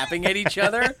slapping at each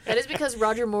other. That is because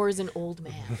Roger Moore is an old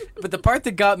man. But the part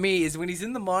that got me is when he's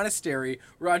in the monastery,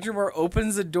 Roger Moore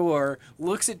opens the door,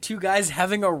 looks at two guys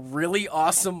having a really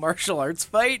awesome martial arts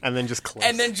fight, And then just close.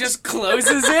 and then just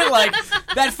closes it. Like,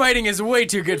 that fighting is way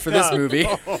too good for this movie.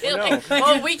 They're like,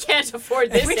 oh, we can't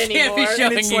afford this We anymore. can't be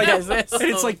showing it's you like- guys this. and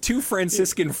it's like two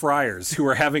Franciscan friars who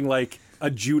are having like a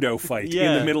judo fight in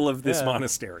Yeah, the middle of this yeah.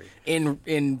 monastery.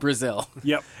 In Brazil.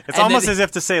 Yep. It's and almost then- as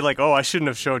if to say like, "Oh, I shouldn't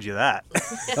have showed you that."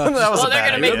 that was Oh, a they're bad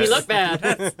going to make idea. me look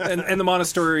bad. and the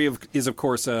monastery is of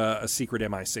course a secret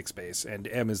MI6 base, and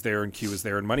M is there, and Q is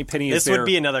there, and Moneypenny is This there. would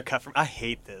be another cut from. I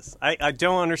hate this. I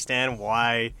don't understand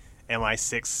why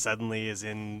MI6 suddenly is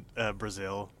in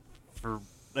Brazil,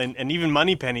 and even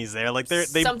Moneypenny's there. Like they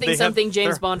Something, they have- something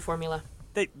James they're- Bond formula.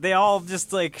 They all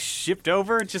just like shipped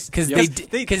over just Because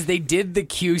they did the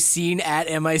Q scene at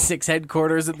MI6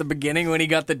 headquarters at the beginning when he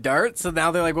got the dart. So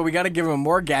now they're like, well, we got to give him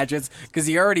more gadgets because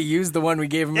he already used the one we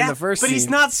gave him in the first but scene.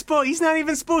 he's not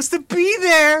even supposed to be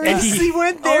there. And he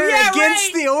went there against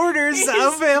right. the orders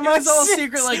of MI6. It was all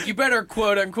secret, like, you better,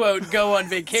 quote unquote, go on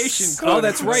vacation. Oh,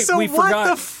 that's right. So we what forgot.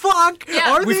 the fuck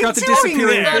Yeah. are We they forgot the doing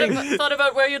disappearing there? Thought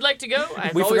about where you'd like to go?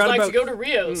 I've We always forgot liked to about- go to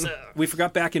Rio, so. We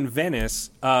forgot back in Venice,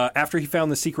 after he found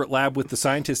the secret lab with the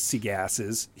scientists he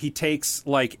gases, he takes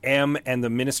like M and the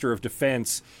Minister of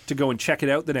Defense to go and check it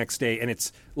out the next day, and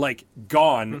it's like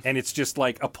gone, and it's just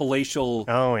like a palatial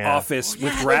Oh, yeah. office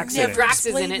with Drax in it. Drax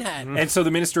is in it. And so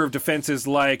the Minister of Defense is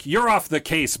like, "You're off the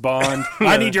case, Bond.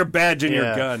 I need your badge and your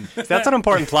Yeah. gun." That's an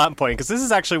important plot point because this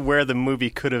is actually where the movie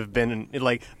could have been.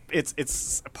 Like,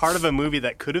 it's part of a movie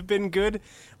that could have been good.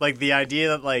 Like the idea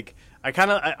that like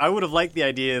I would have liked the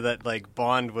idea that like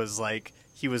Bond was like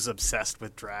he was obsessed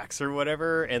with Drax or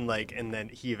whatever, and then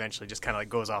he eventually just kind of like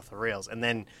goes off the rails, and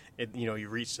then you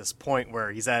reach this point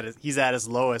where he's at his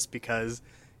lowest because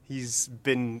he's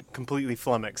been completely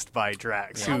flummoxed by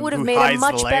Drax. That who- would have who made a hides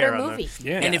the much lair better on the- movie.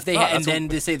 Yeah. And if they Oh, and that's then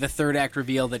to say the third act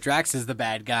reveal that Drax is the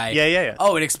bad guy. Yeah.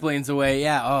 Oh, it explains away.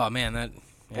 Yeah. Oh man, that.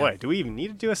 Yeah. Boy, do we even need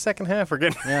to do a second half? We're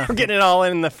getting it all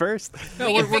in the first.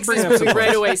 We can fix bringing this up some movie right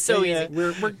points. away so easy.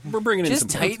 We're bringing in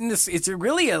Just some tighten this. It's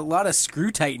really a lot of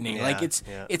screw tightening. Yeah, Like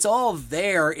yeah. it's all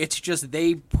there. It's just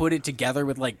they put it together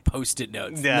with like post-it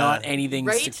notes, Yeah. not anything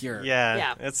Right? secure. Yeah,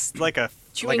 Yeah. it's like a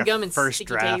Chewing like a gum and first sticky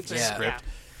draft tape. Yeah. script.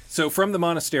 So from the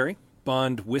monastery,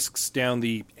 Bond whisks down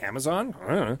the Amazon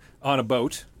on a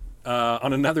boat,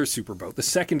 on another superboat, the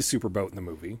second superboat in the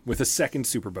movie, with a second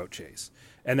superboat chase.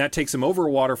 And that takes him over a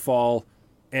waterfall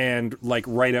and like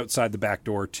right outside the back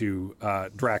door to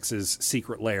Drax's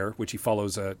secret lair, which he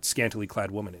follows a scantily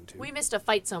clad woman into. We missed a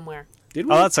fight somewhere. Did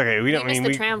we? Oh, that's okay. We don't missed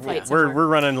mean the tram fight we're somewhere.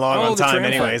 running long Oh, on the time tram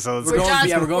anyway, fight. so let's We're go. going-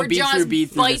 yeah, we're going where beat Jaws through beat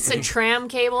through bites this. a tram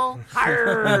cable.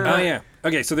 Oh, yeah.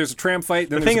 Okay, so there's a tram fight.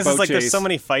 Then The thing there's is, a it's boat like chase. there's so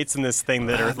many fights in this thing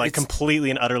that are like It's- completely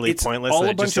and utterly It's pointless all that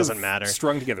a it bunch just doesn't of matter.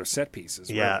 strung together set pieces.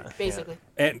 Yeah. really. Basically.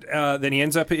 And then he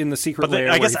ends up in the secret But the- lair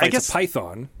I where guess- he I fights guess- a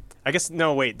python. I guess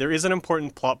no. Wait, there is an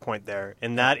important plot point there,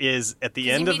 and that is at the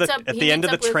he end of meets the up- at he the end of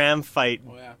meets the up with- tram fight.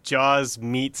 yeah. Jaws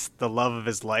meets the love of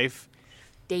his life,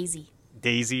 Daisy.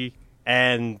 Daisy,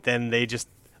 and then they just.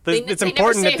 They It's never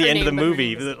important say at the her end of the name, but her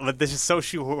movie. name is- This is so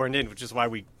shoehorned in, which is why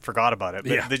we forgot about it.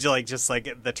 But Yeah. they just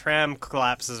like the tram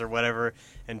collapses or whatever,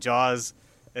 and Jaws,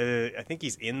 I think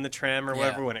he's in the tram or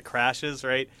whatever Yeah. when it crashes,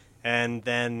 right? And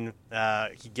then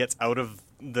he gets out of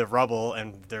the rubble,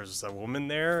 and there's a woman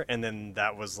there, and then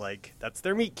that's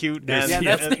their meet cute. Yes. And,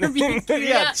 Yeah, that's their meet cute.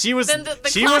 yeah, she was. Then the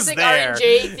she was classic there.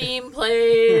 R&J theme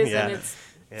plays, Yeah. and it's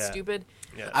Yeah. stupid.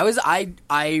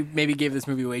 I maybe gave this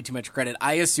movie way too much credit.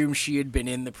 I assumed she had been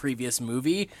in the previous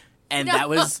movie And that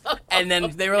was, and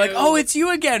then they were like, "Oh, it's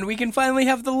you again. We can finally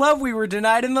have the love we were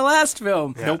denied in the last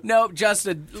film." Nope, just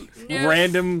a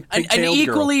Random an pigtailed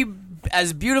equally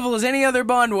as beautiful as any other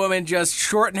Bond woman, just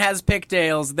short and has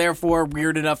pigtails, therefore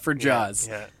weird enough for Jaws.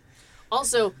 Yeah.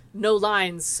 Also, no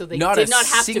lines, so they Not did a not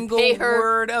have to single pay her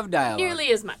word of dialogue. nearly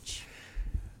as much.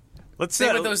 Let's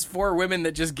Same with those 4 women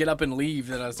that just get up and leave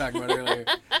that I was talking about earlier.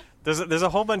 There's a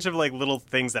whole bunch of like little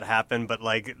things that happen, but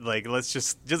like let's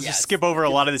just Yes. skip over a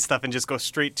lot of this stuff and just go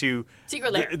straight to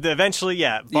Secret lair. eventually,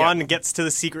 Bond gets to the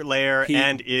secret lair He-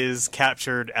 and is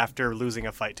captured after losing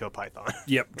a fight to a python.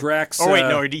 Yep, Drax. Oh wait,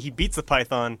 no, he beats the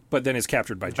python. but then is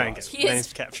captured by Bang Jaws. it. Then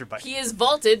he's captured by. He is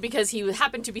vaulted because he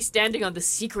happened to be standing on the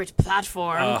secret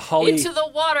platform Holly- into the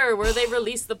water where they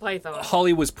released the python.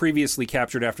 Holly was previously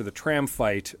captured after the tram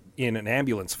fight in an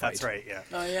ambulance fight. That's right. Yeah.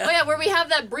 Oh yeah, where we have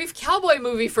that brief cowboy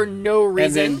movie for no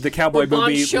reason. then the cowboy where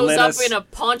Bond movie shows led up us- in a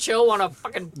poncho on a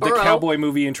fucking The burro. cowboy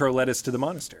movie intro led us to the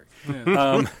monastery.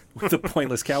 With the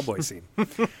pointless cowboy scene.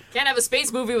 Can't have a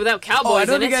space movie without cowboys Oh, I don't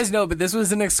know in if you it. guys know, but this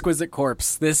was an exquisite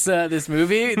corpse. This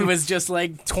movie was just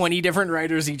like 20 different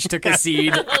writers each took a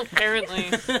seed.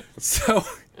 Apparently.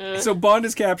 So Bond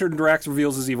is captured and Drax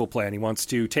reveals his evil plan. He wants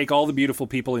to take all the beautiful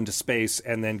people into space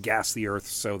and then gas the Earth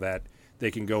so that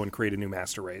they can go and create a new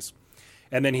master race.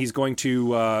 And then he's going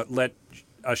to let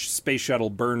a space shuttle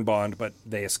burn Bond, but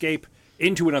they escape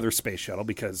into another space shuttle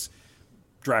because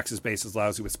Drax's base is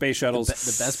lousy with space shuttles.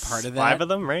 The best part of that, 5 of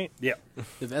them, right? Yeah.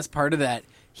 the best part of that,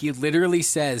 he literally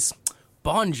says,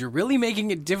 "Bond, you're really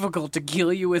making it difficult to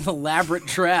kill you with elaborate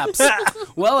traps.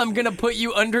 Well, I'm gonna put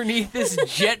you underneath this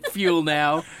jet fuel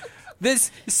now.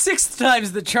 This 6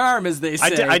 times the charm, as they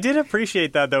say." I did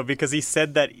appreciate that though, because he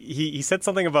said that he said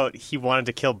something about he wanted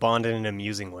to kill Bond in an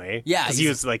amusing way. Yeah, because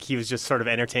he was just sort of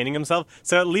entertaining himself.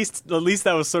 So at least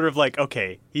that was sort of like,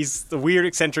 okay, he's the weird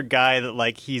eccentric guy that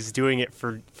like he's doing it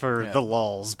for the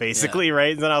lulz basically,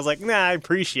 right? And then I was like, nah, I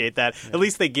appreciate that. At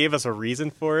least they gave us a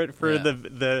reason for it, for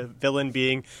the villain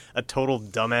being a total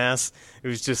dumbass. It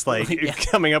was just like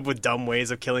coming up with dumb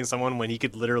ways of killing someone when he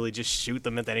could literally just shoot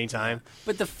them at any time.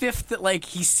 But the 5th, that like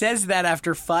he says that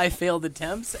after 5 failed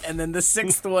attempts, and then the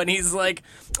 6th one, he's like,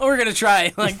 "Oh, we're gonna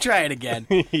try it again."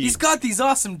 He's got these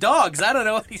awesome dogs. I don't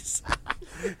know what he's.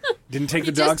 Didn't take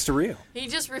the just- dogs to Rio. He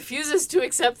just refuses to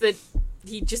accept that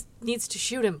he just needs to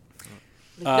shoot him.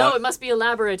 Like, no, it must be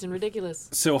elaborate and ridiculous.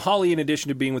 So Holly, in addition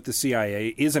to being with the CIA,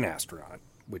 is an astronaut,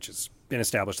 which has been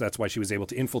established. That's why she was able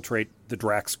to infiltrate the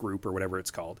Drax group or whatever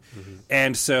it's called.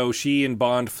 And so she and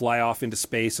Bond fly off into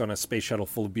space on a space shuttle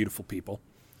full of beautiful people.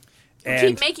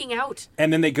 Keep making out.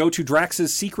 And then they go to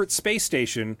Drax's secret space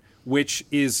station, which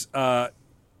is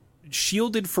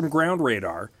shielded from ground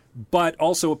radar, but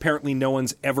also apparently no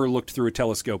one's ever looked through a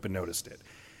telescope and noticed it,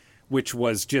 which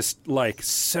was just like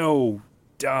so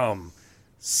dumb.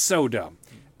 So dumb.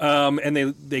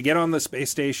 And they get on the space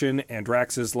station, and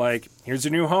Drax is like, "Here's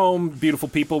your new home, beautiful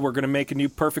people. We're going to make a new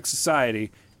perfect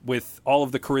society with all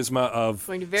of the charisma of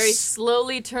Going to very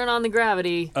slowly turn on the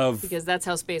gravity Of because that's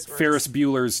how space works. Ferris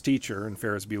Bueller's teacher and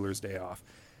Ferris Bueller's Day Off."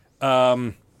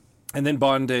 And then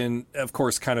Bond, of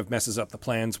course, kind of messes up the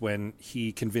plans when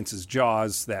he convinces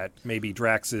Jaws that maybe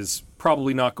Drax is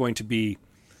probably not going to be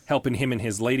helping him and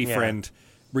his lady friend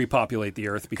repopulate the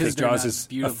Earth because 'Cause they're Jaws not is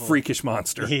beautiful. a freakish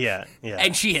monster. Yeah.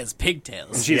 And she has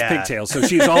pigtails. She has Yeah. pigtails, so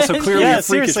she's also clearly Yeah, a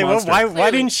freakish seriously, well, monster. why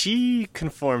Clearly. didn't she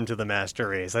conform to the master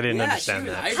race? I didn't Yeah, understand she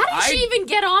was- that. How did she even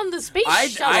get on the space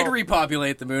shuttle? I'd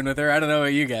repopulate the moon with her. I don't know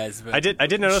about you guys, but I did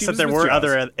notice She that was there with were Jaws.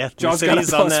 other Jaws got a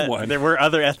ethnicities on that. +1. There were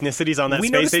other ethnicities on that We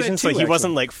space noticed that station, so too, he actually.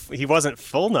 wasn't like he wasn't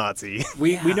full Nazi.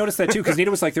 We noticed that too because Nita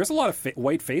was like, "There's a lot of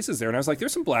white faces there," and I was like,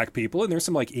 "There's some black people and there's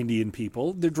some like Indian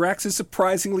people." The Drax is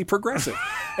surprisingly progressive,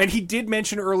 and he did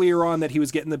mention earlier on that he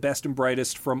was getting the best and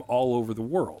brightest from all over the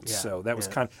world. So that was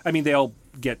kind of. I mean, they all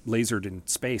get lasered in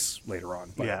space later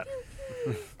on. But, Yeah.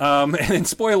 and then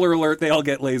spoiler alert, they all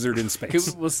get lasered in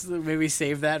space. we'll maybe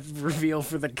save that reveal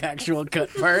for the actual cut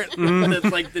part. That's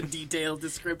like the detailed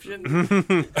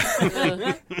description.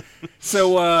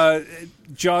 So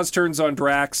Jaws turns on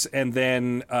Drax, and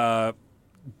then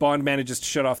Bond manages to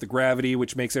shut off the gravity,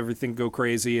 which makes everything go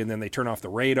crazy, and then they turn off the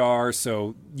radar,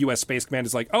 so U.S. Space Command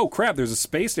is like, "Oh, crap, there's a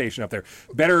space station up there.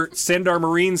 Better send our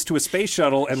Marines to a space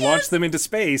shuttle and launch them into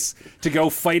space to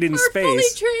go fight in We're fully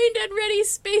space." trained and ready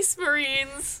space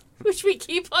marines, which we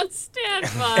keep on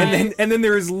standby. And then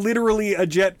there is literally a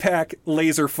jetpack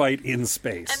laser fight in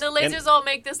space. And the lasers all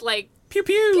make this like pew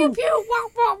pew. pew pew wah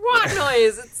wah wah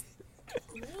noise. It's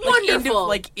wonderful.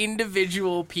 Like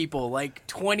individual people, like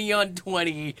 20 on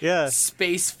 20 Yeah.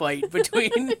 space fight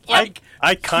between like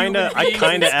I kind of human beings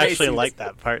in space actually suits. like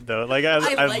that part though. Like I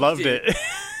liked loved it. it.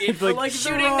 For like the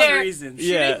shooting wrong their reasons.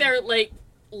 Yeah. shooting their like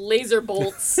laser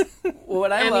boltes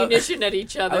What I love, ammunition at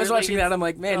each other. I was like, watching that. I'm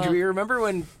like, man, do we remember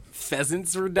when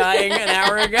pheasants were dying an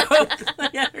hour ago?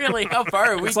 Like, really, how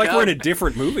far have we It's like come? we're in a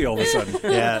different movie all of a sudden.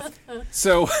 Yeah.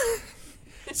 So,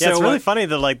 Yeah, it's really funny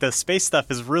that like the space stuff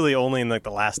is really only in like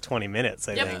the last 20 minutes,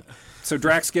 I Yep. think. So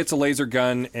Drax gets a laser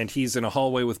gun, and he's in a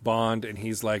hallway with Bond, and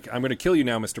he's like, "I'm going to kill you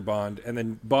now, Mr. Bond." And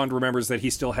then Bond remembers that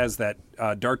he still has that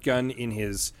dart gun in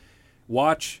his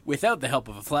watch, Without the help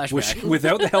of a flashback. which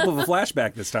without the help of a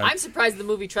flashback this time. I'm surprised the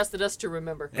movie trusted us to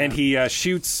remember. And he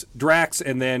shoots Drax,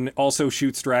 and then also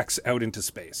shoots Drax out into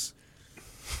space.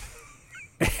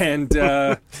 And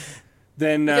then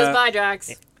Because bye,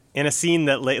 Drax. In a scene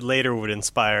that later would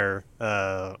inspire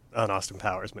an Austin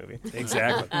Powers movie.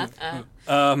 exactly.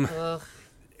 Ugh.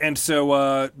 And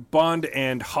so Bond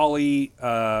and Holly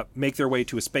make their way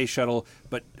to a space shuttle,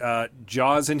 but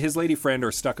Jaws and his lady friend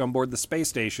are stuck on board the space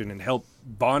station and help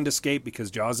Bond escape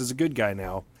because Jaws is a good guy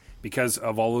now because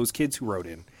of all those kids who wrote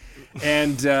in.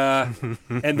 And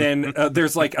then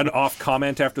there's like an off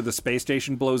comment after the space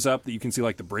station blows up that you can see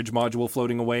like the bridge module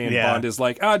floating away, and Yeah. Bond is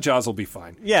like, Jaws will be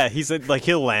fine. Yeah, he's like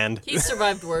he'll land. He's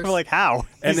survived worse. We're like, how?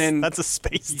 And then- that's a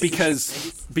space.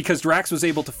 Because Drax was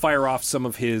able to fire off some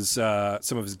of his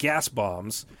gas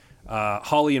bombs.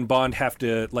 Holly and Bond have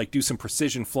to like do some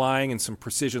precision flying and some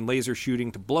precision laser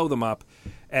shooting to blow them up,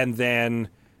 and then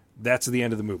that's the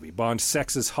end of the movie. Bond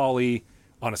sexes Holly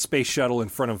on a space shuttle in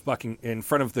front of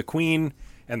the Queen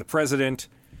and the President,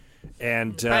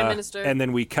 and Prime Minister. and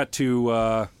then we cut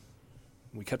to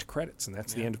credits, and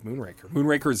that's the end of Moonraker.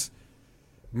 Moonraker's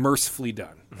mercifully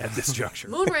done at this juncture.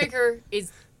 Moonraker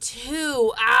is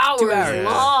 2 hours, 2 hours.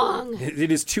 long.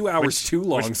 It is 2 hours too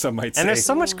long, some might say. And there's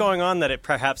so much going on that it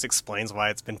perhaps explains why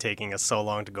it's been taking us so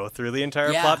long to go through the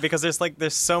entire Yeah. plot, because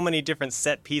there's so many different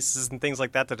set pieces and things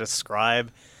like that to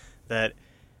describe that.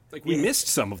 Like we missed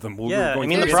some of them. We Yeah, were going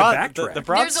I mean to the have to broad backtrack. the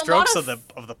broad There's a strokes lot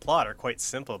of the plot are quite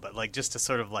simple, but like just to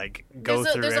sort of like go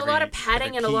through. There's a lot of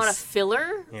padding and a lot of piece.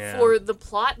 filler Yeah. for the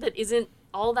plot that isn't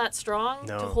all that strong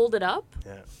No. to hold it up.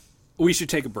 Yeah. We should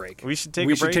take a break. We should take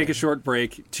We a should break. take a short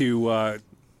break to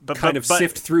But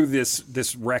sift through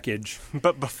this wreckage.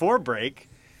 But before break,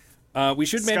 We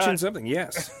should mention Scott. something.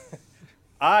 Yes.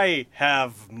 I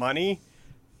have money.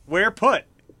 Where put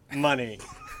money?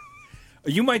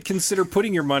 You might consider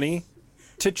putting your money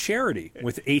to charity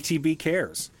with ATB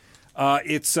Cares.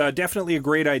 It's definitely a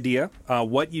great idea.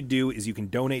 What you do is you can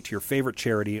donate to your favorite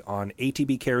charity on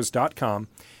atbcares.com,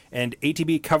 and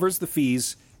ATB covers the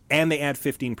fees, and they add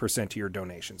 15% to your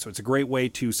donation. So it's a great way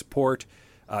to support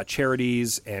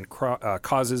charities and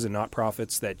causes and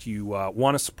not-profits that you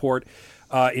want to support.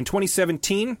 In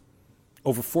 2017,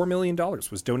 over $4 million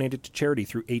was donated to charity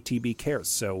through ATB Cares.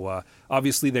 So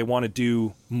obviously they want to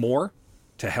do more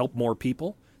to help more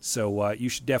people. So you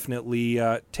should definitely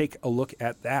take a look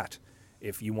at that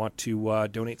if you want to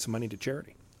donate some money to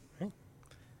charity.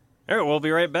 All right, we'll be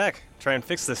right back. Try and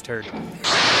fix this turd.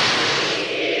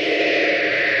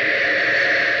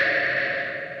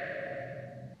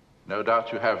 No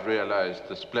doubt you have realized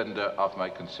the splendor of my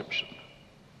conception.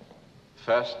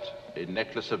 First, a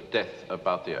necklace of death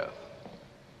about the earth.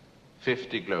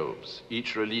 50 globes,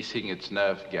 each releasing its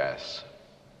nerve gas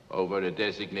over a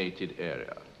designated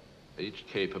area, each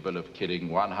capable of killing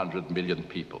 100 million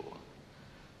people.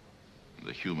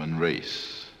 The human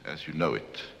race, as you know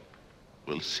it,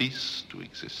 will cease to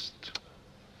exist.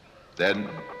 Then,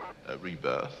 a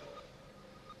rebirth,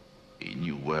 a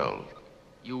new world.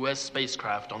 U.S.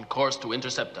 spacecraft on course to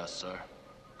intercept us, sir.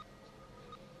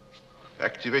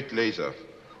 Activate laser.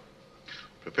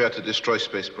 Prepare to destroy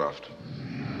spacecraft.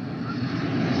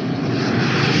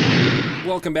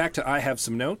 Welcome back to I Have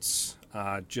Some Notes.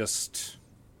 Just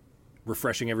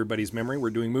refreshing everybody's memory. We're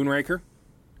doing Moonraker,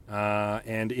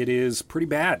 and it is pretty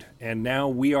bad. And now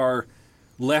we are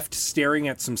left staring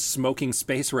at some smoking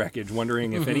space wreckage,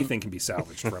 wondering if anything can be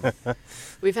salvaged from it.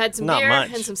 We've had some Not beer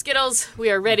much. and some Skittles. We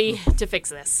are ready to fix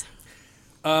this.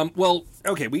 Well,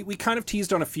 okay, we kind of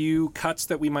teased on a few cuts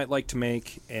that we might like to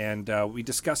make, and we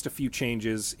discussed a few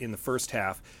changes in the first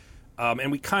half,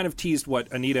 and we kind of teased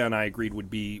what Anita and I agreed would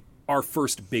be our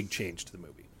first big change to the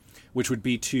movie, which would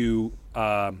be to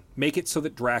make it so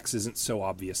that Drax isn't so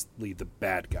obviously the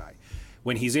bad guy.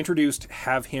 When he's introduced,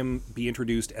 have him be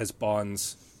introduced as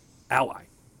Bond's ally,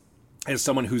 as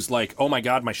someone who's like, "Oh my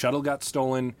God, my shuttle got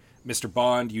stolen, Mr.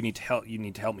 Bond. You need to help. You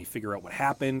need to help me figure out what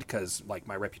happened because like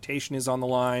my reputation is on the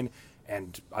line,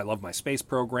 and I love my space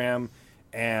program,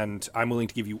 and I'm willing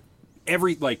to give you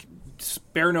every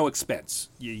spare no expense.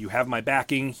 You have my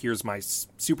backing. Here's my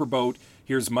super boat.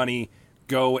 Here's money.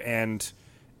 Go and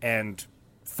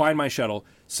find my shuttle,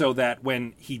 so that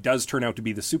when he does turn out to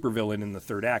be the supervillain in the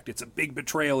third act, it's a big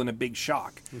betrayal and a big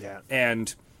shock. Yeah.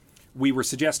 And we were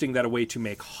suggesting that a way to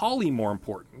make Holly more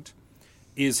important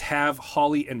is have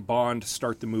Holly and Bond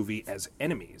start the movie as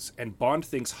enemies, and Bond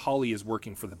thinks Holly is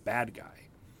working for the bad guy,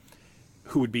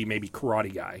 who would be maybe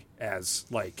Karate Guy, as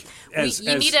like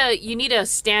you need a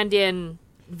stand-in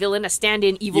villain, a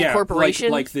stand-in evil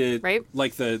corporation, like right?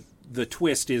 Like the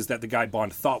twist is that the guy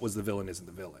Bond thought was the villain isn't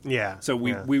the villain. Yeah. So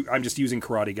I'm just using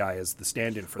Karate Guy as the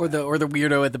stand-in for that. Or the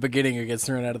weirdo at the beginning who gets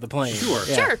thrown out of the plane. Sure.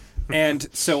 Yeah. Sure. And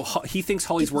so he thinks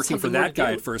Holly's working for something more that guy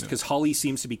to at do. first because Holly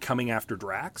seems to be coming after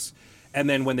Drax. And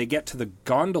then when they get to the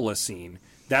gondola scene,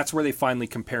 that's where they finally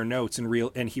compare notes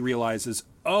and he realizes,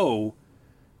 oh,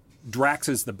 Drax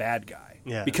is the bad guy.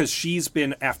 Yeah. Because she's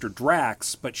been after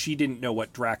Drax, but she didn't know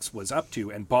what Drax was up to,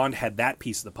 and Bond had that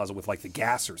piece of the puzzle with like the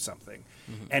gas or something.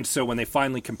 Mm-hmm. And so when they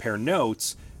finally compare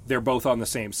notes, they're both on the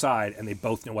same side, and they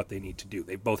both know what they need to do.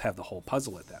 They both have the whole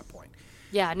puzzle at that point.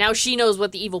 Yeah, now she knows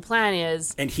what the evil plan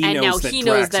is, And he now knows that he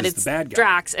Drax knows that is it's the bad guy.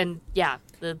 Drax, and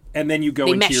And then you go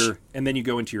They into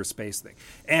mesh. your space thing.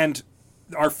 And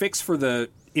our fix for the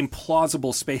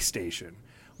implausible space station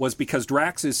was because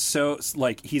Drax is so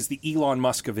like he's the Elon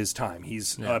Musk of his time.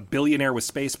 He's a billionaire with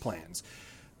space plans,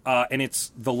 and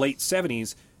it's the late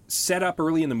 70s. Set up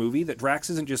early in the movie that Drax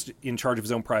isn't just in charge of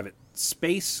his own private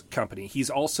space company. He's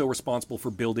also responsible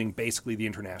for building basically the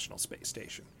International Space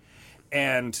Station.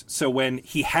 And so when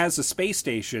he has a space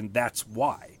station, that's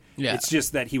why. Yeah. It's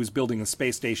just that he was building a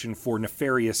space station for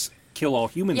nefarious kill all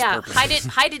humans yeah, purposes.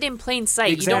 hide it in plain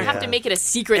sight. Exactly. You don't have to make it a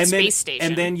secret space station.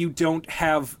 And then you don't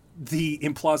have the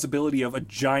implausibility of a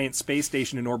giant space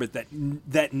station in orbit that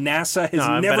NASA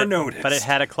has never noticed. But it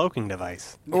had a cloaking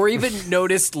device. Or even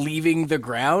noticed leaving the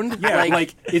ground. Yeah,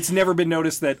 like it's never been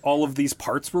noticed that all of these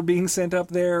parts were being sent up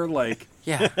there. Like,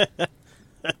 yeah.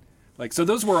 like so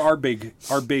those were our big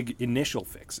initial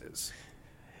fixes.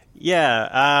 Yeah,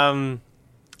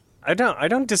 I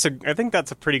don't disagree. I think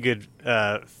that's a pretty good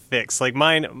fix. Like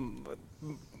my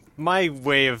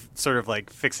way of sort of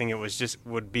like fixing it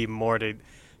would be more to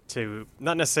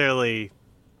not necessarily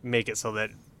make it so that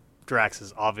Drax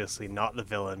is obviously not the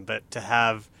villain, but to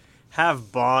have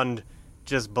Bond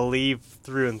just believe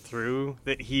through and through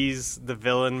that he's the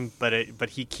villain, but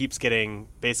he keeps getting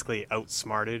basically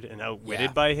outsmarted and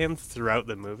outwitted by him throughout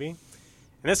the movie.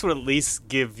 And this would at least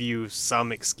give you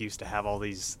some excuse to have all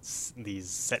these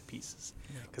set pieces,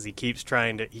 because he keeps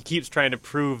trying to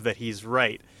prove that he's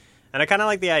right. And I kind of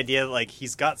like the idea that, like,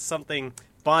 he's got something.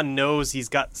 Bond knows he's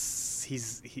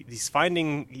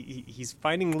finding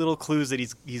little clues that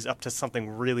he's up to something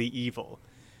really evil,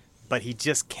 but he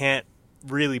just can't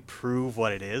really prove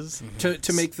what it is.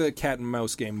 To make the cat and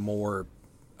mouse game more.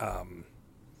 To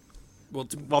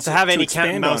have any cat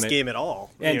and mouse game at all,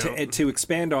 and to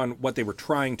expand on what they were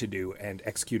trying to do and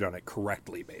execute on it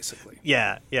correctly, basically.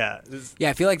 Yeah. Yeah,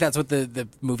 I feel like that's what the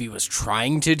movie was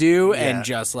trying to do, and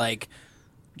the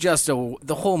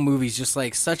whole movie's just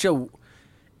like such a.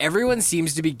 Everyone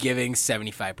seems to be giving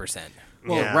 75%.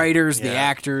 Well, Yeah. writers, the Yeah.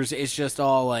 actors, it's just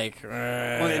all like. Well,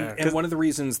 and one of the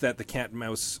reasons that the cat and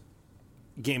mouse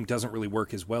game doesn't really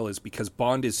work as well is because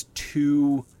Bond is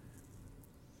too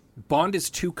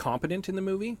competent in the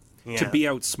movie to be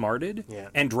outsmarted,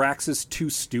 and Drax is too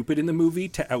stupid in the movie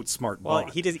to outsmart Well, Bond.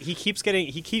 all he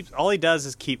does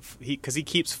is because he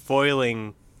keeps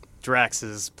foiling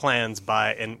Drax's plans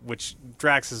which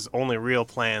Drax's only real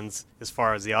plans, as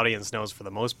far as the audience knows for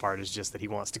the most part, is just that he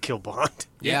wants to kill Bond.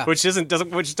 Yeah. which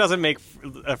doesn't make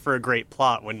for a great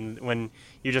plot when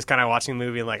you're just kind of watching the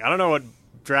movie and like, I don't know what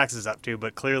Drax is up to,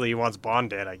 but clearly he wants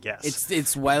Bond dead, I guess.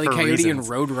 It's Wile E. For Coyote reasons.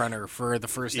 and Roadrunner for the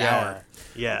first hour.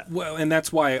 Yeah. Well, and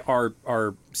that's why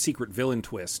our secret villain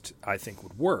twist, I think,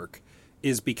 would work,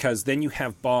 is because then you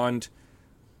have Bond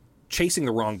chasing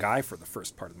the wrong guy for the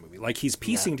first part of the movie. Like, he's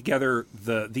piecing together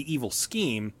the evil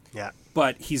scheme,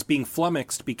 but he's being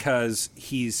flummoxed because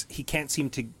he can't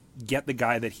seem to get the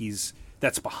guy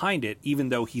that's behind it, even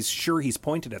though he's sure he's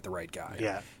pointed at the right guy.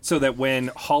 Yeah. So that when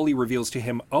Holly reveals to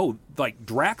him, oh, like,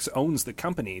 Drax owns the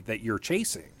company that you're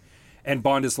chasing, and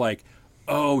Bond is like,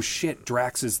 oh shit,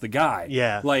 Drax is the guy.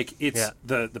 Yeah. Like, it's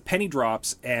the penny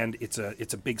drops, and it's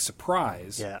a big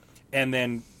surprise. Yeah. And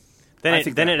then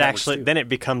it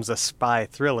becomes a spy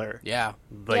thriller. Yeah.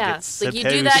 It's like you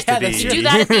do supposed that. to be. You do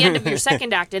that at the end of your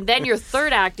second act, and then your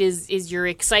third act is your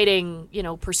exciting,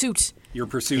 pursuit your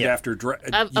pursuit after you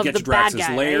of get the to Drax's bad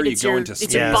guy. lair, Right? you It's go your, into it's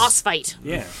space. your boss fight.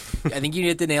 Yeah. I think you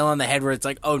hit the nail on the head where it's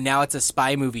like, oh, now it's a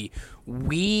spy movie.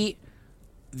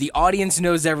 The audience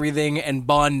knows everything, and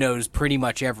Bond knows pretty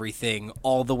much everything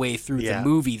all the way through the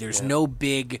movie. There's no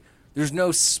big There's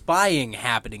no spying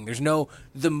happening. There's no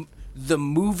the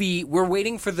movie. We're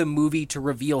waiting for the movie to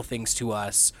reveal things to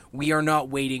us. We are not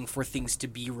waiting for things to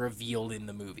be revealed in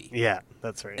the movie. Yeah,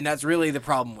 that's right. And that's really the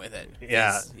problem with it.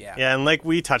 Yeah, and like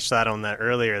we touched on that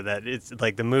earlier, that it's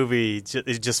like the movie,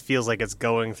 it just feels like it's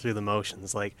going through the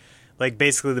motions. Like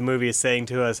basically the movie is saying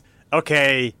to us,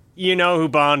 okay, you know who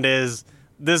Bond is.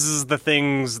 This is the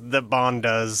things that Bond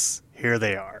does. Here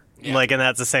they are. Yeah. Like, and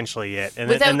that's essentially it. And,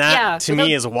 Without- and that, yeah, to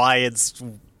me, is why it's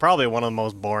probably one of the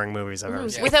most boring movies I've ever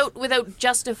seen. Without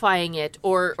justifying it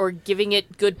or giving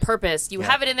it good purpose. You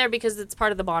have it in there because it's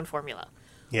part of the Bond formula.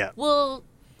 Yeah. Well,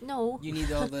 no. You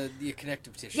need all the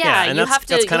connective tissue. Yeah, and you that's have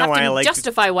to, kinda why I like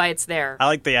justify why it's there. I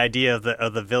like the idea of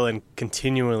the villain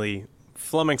continually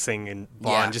flummoxing in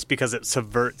Bond, Yeah. just because it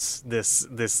subverts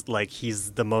this like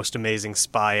he's the most amazing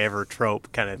spy ever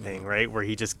trope kind of thing, right? Where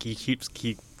he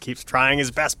keeps trying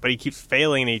his best, but he keeps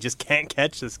failing, and he just can't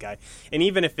catch this guy. And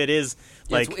even if it is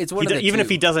like it's one of the even if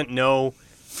two. he doesn't know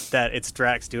that it's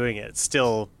Drax doing it, it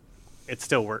still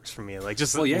works for me. Like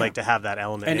just like to have that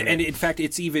element. And in fact,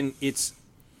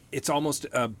 it's almost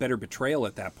a better betrayal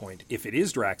at that point if it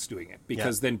is Drax doing it,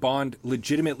 because then Bond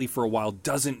legitimately for a while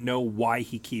doesn't know why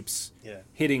he keeps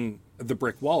hitting the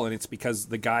brick wall, and it's because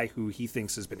the guy who he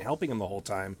thinks has been helping him the whole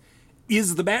time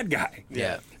is the bad guy.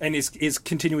 Yeah. And is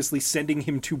continuously sending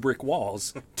him to brick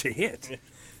walls to hit.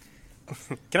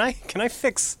 Can I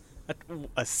fix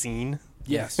a scene?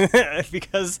 Yes.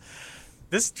 Because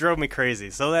this drove me crazy.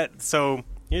 So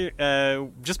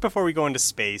just before we go into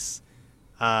space,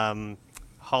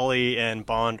 Holly and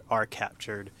Bond are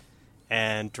captured,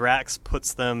 and Drax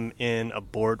puts them in a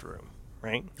boardroom,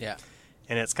 right? Yeah.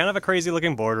 And it's kind of a crazy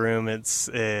looking boardroom. It's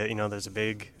there's a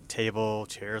big table,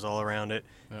 chairs all around it.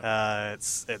 Yeah.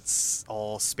 It's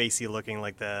all spacey looking,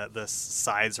 like the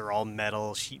sides are all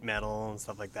metal, sheet metal and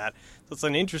stuff like that. So it's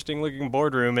an interesting looking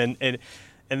boardroom, and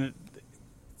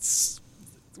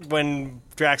when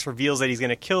Drax reveals that he's going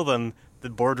to kill them, the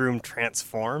boardroom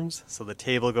transforms. So the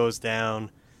table goes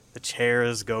down, the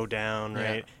chairs go down,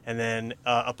 right? Yeah. And then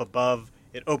up above,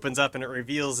 it opens up and it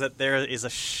reveals that there is a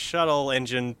shuttle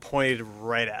engine pointed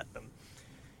right at them.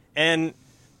 And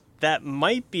that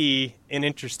might be an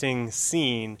interesting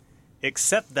scene,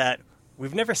 except that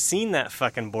we've never seen that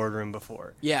fucking boardroom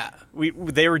before. Yeah.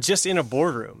 They were just in a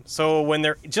boardroom. So when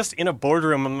they're just in a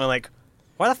boardroom, I'm like,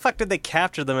 why the fuck did they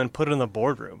capture them and put it in the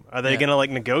boardroom? Are they going to, like,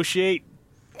 negotiate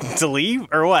to leave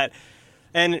or what?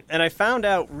 And I found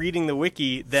out reading the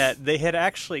wiki that they had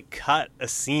actually cut a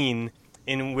scene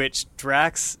in which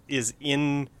Drax is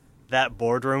in that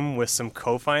boardroom with some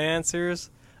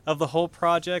co-financiers of the whole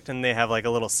project, and they have like a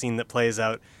little scene that plays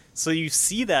out. So you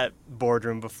see that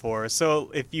boardroom before.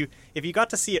 So if you got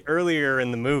to see it earlier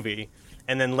in the movie,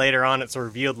 and then later on it's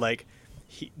revealed like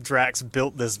Drax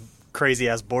built this crazy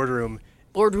ass boardroom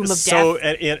Boardroom of so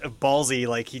death. ballsy,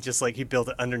 like he built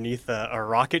it underneath a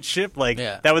rocket ship, like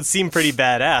Yeah. that would seem pretty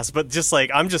badass. But just like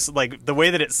I'm just like the way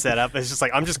that it's set up is just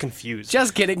like I'm just confused.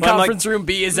 Just kidding. But I'm Conference room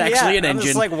B is actually an I'm just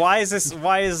engine. like, why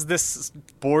is this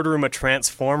boardroom a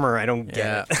transformer? I don't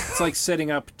get it. It's like setting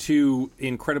up two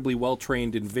incredibly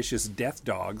well-trained and vicious death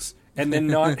dogs and then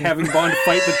not having Bond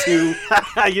fight the two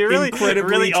You're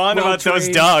really on about those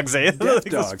well-trained dogs, eh? death Like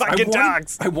those dogs. fucking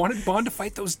dogs. I wanted Bond to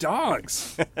fight those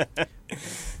dogs.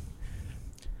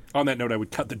 On that note, I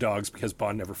would cut the dogs because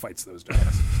Bond never fights those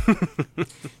dogs.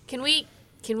 Can we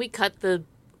cut the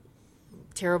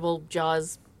terrible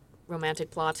Jaws romantic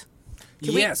plot?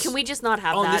 Can we just not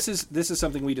have that? This is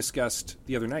something we discussed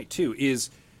the other night too. Is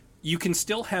you can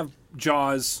still have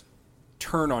Jaws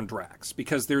turn on Drax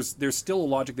because there's still a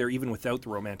logic there even without the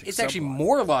romantic. It's actually subplot.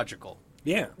 more logical.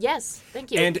 Yeah. Yes,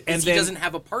 thank you. And Because he then doesn't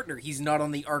have a partner. He's not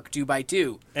on the Arc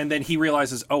 2x2. and then he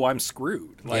realizes, oh, I'm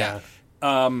screwed.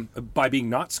 By being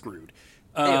not screwed.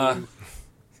 Boo.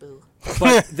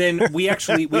 But then we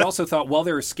also thought while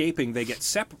they're escaping, they get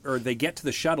to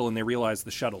the shuttle and they realize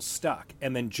the shuttle's stuck,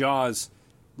 and then Jaws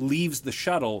leaves the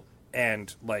shuttle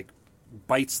and like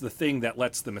bites the thing that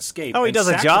lets them escape. Oh, he and does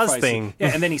a Jaws sacrifices- thing.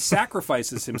 Yeah, and then he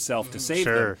sacrifices himself to save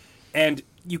Sure. them. And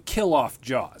you kill off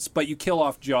Jaws, but you kill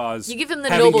off Jaws. You give him the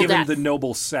having noble given death. the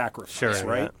noble sacrifice, Sure,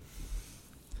 right? yeah.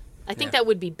 I think that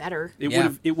would be better.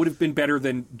 It would have been better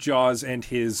than Jaws and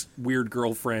his weird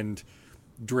girlfriend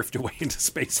drift away into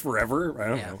space forever. I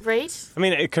don't know. Right? I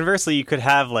mean, conversely, you could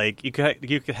have like you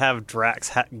could have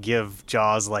Drax give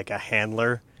Jaws like a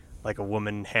handler, like a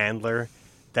woman handler,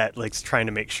 that like's trying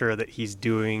to make sure that he's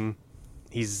doing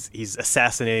he's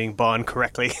assassinating Bond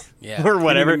correctly, Yeah. or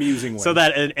whatever. In an amusing way. So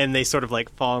that and they sort of like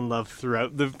fall in love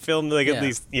throughout the film. Like Yeah. at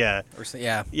least, yeah. Or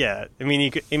yeah. Yeah, I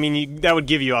mean, that would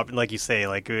give you, like you say,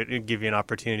 like it would give you an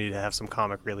opportunity to have some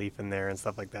comic relief in there and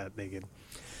stuff like that. They could,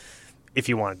 if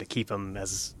you wanted to keep him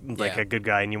as like Yeah. a good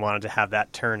guy, and you wanted to have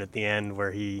that turn at the end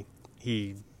where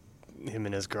him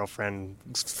and his girlfriend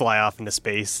fly off into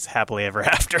space happily ever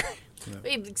after.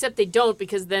 Except they don't,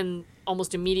 because then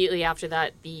almost immediately after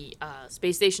that, the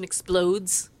space station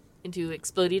explodes into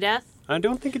explodey death, I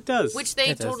don't think it does. which they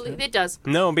It does, totally yeah. it does.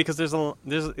 No, because there's a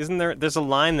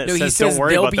line that No, he says, says "Don't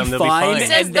worry they'll about be them; they'll fine, be He fine."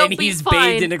 says and they'll then be he's fine.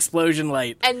 bathed in explosion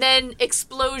light. And then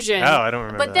explosion. Oh, I don't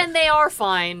remember But that. then they are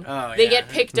fine. Oh, They yeah. get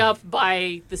picked up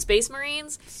by the Space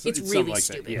Marines. It's it's really something like that,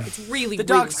 stupid. yeah. It's really The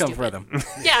dogs really come for stupid.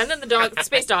 them. Yeah, and then the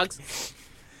space dogs.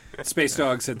 Space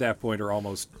dogs at that point are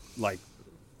almost like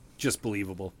just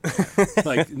believable.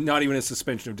 Like not even a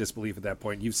suspension of disbelief at that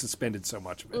point. You've suspended so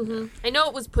much of it. I know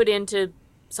it was put in to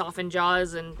soften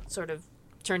Jaws and sort of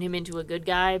turn him into a good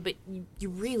guy, but you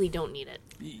really don't need it.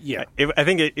 Yeah. I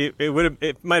think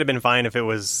it might have been fine if that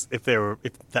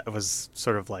was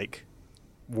sort of like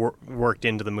worked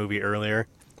into the movie earlier,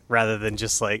 rather than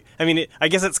just like, I mean, I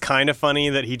guess it's kind of funny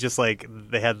that he just like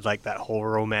they had like that whole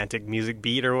romantic music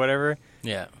beat or whatever,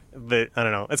 Yeah. but I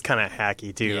don't know, it's kind of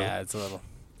hacky too. Yeah, it's a little.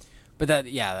 But that's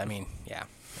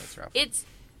rough. It's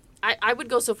I would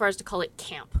go so far as to call it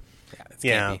camp. Yeah, it's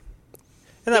Yeah. campy.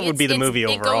 And that would be the movie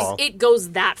overall. It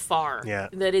goes that far. Yeah.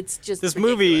 That it's just This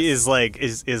ridiculous. movie is like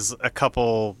is a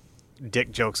couple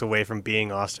dick jokes away from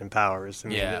being Austin Powers. I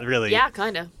mean, Yeah. really. Yeah,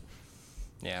 kind of.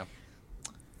 Yeah.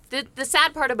 The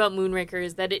sad part about Moonraker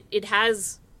is that it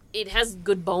has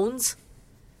good bones,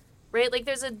 right? Like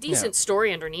there's a decent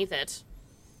story underneath it.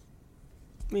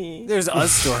 There's a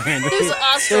story. There's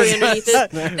a story underneath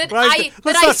it that I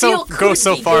Let's feel not could go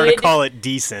so be far good. to call it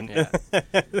decent.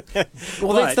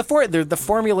 Well, that's the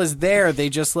formula's there. They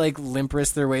just like limp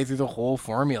wrist their way through the whole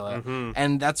formula,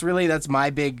 and that's my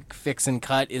big fix and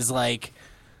cut is like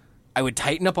I would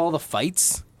tighten up all the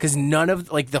fights because none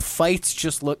of like the fights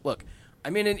just look.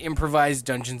 I'm in an improvised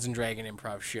Dungeons and Dragon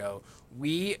improv show.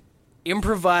 We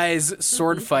improvise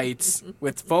sword fights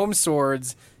with foam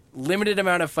swords, limited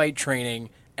amount of fight training.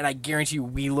 And I guarantee you,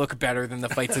 we look better than the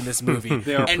fights in this movie.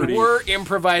 They are and pretty we're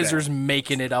improvisers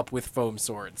making it up with foam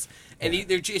swords. And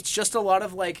it's just a lot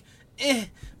of like, and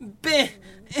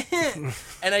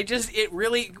it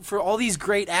really, for all these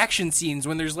great action scenes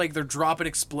when there's like, they're dropping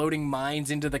exploding mines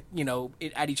into the,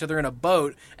 at each other in a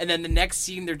boat. And then the next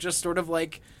scene, they're just sort of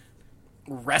like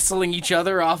wrestling each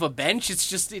other off a bench. It's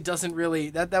just, it doesn't really,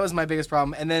 that was my biggest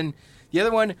problem. And then the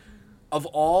other one, of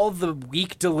all the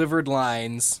weak delivered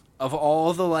lines, of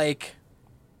all the like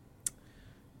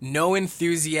no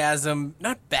enthusiasm,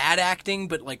 not bad acting,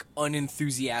 but like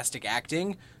unenthusiastic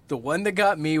acting, the one that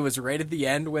got me was right at the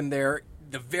end when they're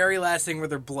the very last thing where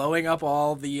they're blowing up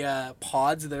all the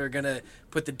pods that are gonna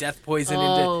put the death poison into.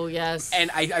 Oh yes. And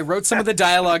I wrote some of the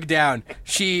dialogue down.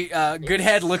 She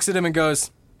Goodhead looks at him and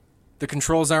goes, "The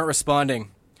controls aren't responding.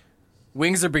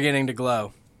 Wings are beginning to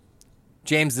glow.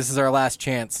 James, this is our last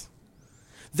chance."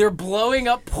 They're blowing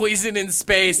up poison in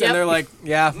space, Yep. and they're like,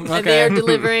 yeah, okay. And they are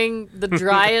delivering the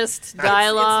driest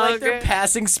dialogue. It's like they're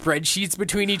passing spreadsheets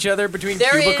between each other, between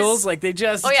There cubicles. is- Like, they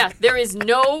just... Oh yeah, there is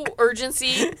no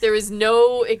urgency. There is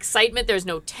no excitement. There's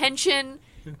no tension.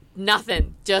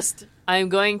 Nothing. Just I'm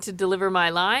going to deliver my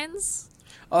lines.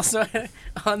 Also,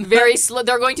 on Very slow.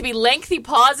 There are going to be lengthy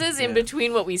pauses in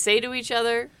between what we say to each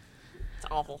other. It's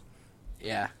awful.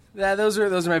 Yeah. Those are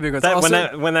my big ones. That,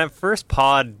 Also, when that first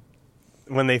pod,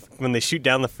 when they shoot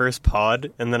down the first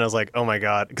pod, and then I was like, oh my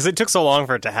god, because it took so long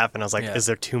for it to happen. I was like, Yeah. is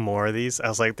there two more of these? I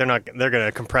was like, they're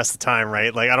gonna compress the time,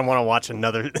 right? Like, I don't want to watch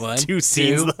another one, two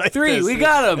scenes, like 3. this. We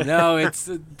got them. No, it's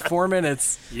 4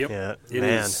 minutes. Yep. Yeah, It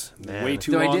man, is man. way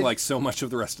too Though I long, did- like so much of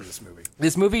the rest of this movie.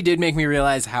 This movie did make me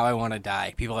realize how I want to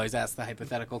die. People always ask the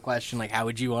hypothetical question, like, how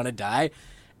would you want to die?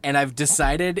 And I've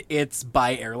decided it's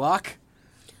by airlock.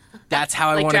 That's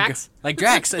how I Like want to go. Drax? Like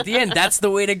Drax at the end. That's the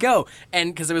way to go.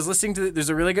 And because I was listening to, there's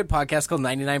a really good podcast called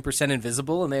 99%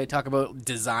 Invisible, and they talk about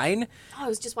design. Oh, I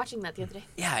was just watching that the other day.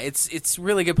 Yeah, it's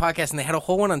really good podcast, and they had a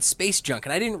whole one on space junk,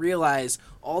 and I didn't realize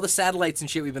all the satellites and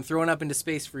shit we've been throwing up into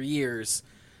space for years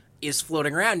is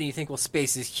floating around, and you think, well,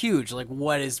 space is huge. Like,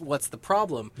 what's the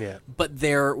problem? Yeah. But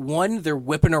they're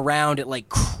whipping around at like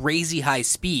crazy high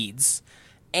speeds,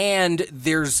 and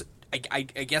there's I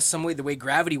guess some way the way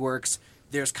gravity works.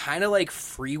 There's kind of like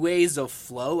freeways of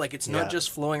flow. Like it's not Yeah.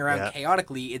 just flowing around Yeah.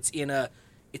 chaotically. It's in a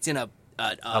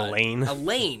lane. A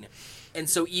lane. And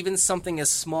so even something as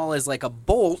small as like a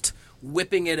bolt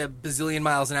whipping at a bazillion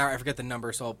miles an hour, I forget the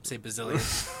number, so I'll say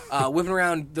bazillion, whipping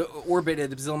around the orbit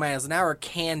at a bazillion miles an hour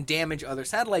can damage other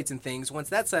satellites and things. Once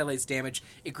that satellite's damaged,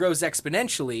 it grows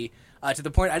exponentially to the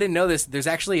point, I didn't know this, there's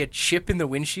actually a chip in the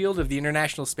windshield of the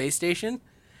International Space Station.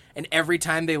 And every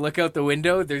time they look out the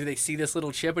window, they see this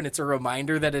little chip, and it's a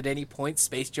reminder that at any point,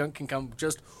 space junk can come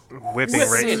just Whipping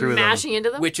right through them. Mashing into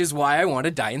them. which is why I want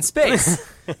to die in space.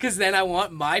 Because then I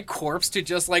want my corpse to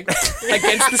just like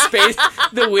against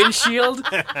the windshield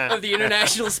of the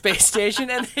International Space Station,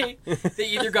 and they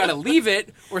either got to leave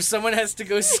it or someone has to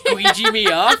go squeegee me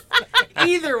off.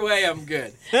 Either way, I'm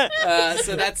good.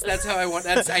 So that's how I want.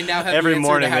 I now have Every the answer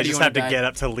morning, to how I do you just wanna have to die. get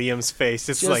up to Liam's face.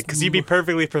 It's Just like, because you'd be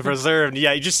perfectly preserved.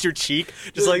 Yeah, just your cheek,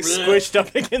 just like squished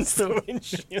up against the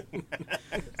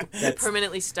windshield.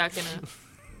 Permanently stuck in a.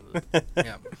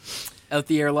 Yeah. Out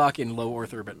the airlock in low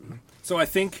Earth orbit. So I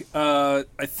think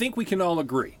we can all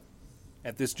agree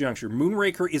at this juncture,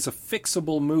 Moonraker is a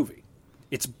fixable movie.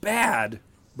 It's bad,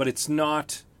 but it's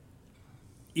not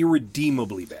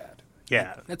irredeemably bad.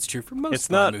 Yeah. That's true for most It's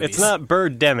not movies. it's not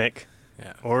Birdemic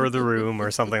Yeah. or The Room or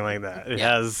something like that. It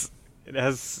has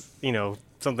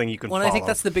something you can Well, follow. and I think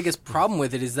that's the biggest problem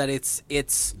with it is that it's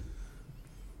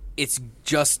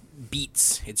just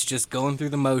beats. It's just going through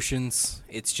the motions.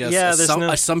 It's just there's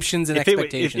assumptions and if it,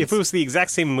 expectations. if it was the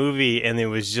exact same movie and it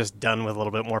was just done with a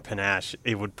little bit more panache,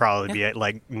 it would probably be at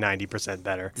like 90%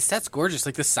 better. the set's gorgeous,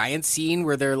 like the science scene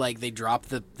where they're like they drop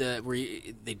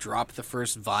they drop the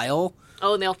first vial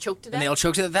Oh, and they all choked to death. and they all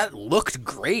choked it. That looked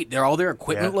great. All their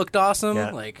equipment Yeah. looked awesome. Yeah.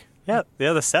 Like Yeah,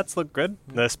 the sets look good.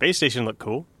 The space station looked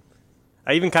cool.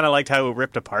 I even kind of liked how it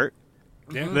ripped apart.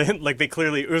 Yeah.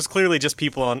 It was clearly just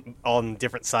people on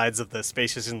different sides of the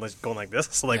space station going like this,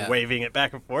 so like Yeah. waving it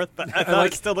back and forth. But I thought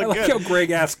it still looked I like good. how Greg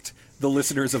asked the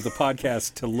listeners of the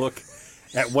podcast to look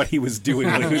at what he was doing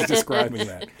when he was describing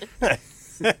that.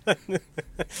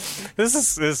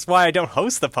 This is why I don't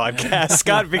host the podcast,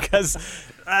 Scott, because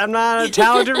I'm not a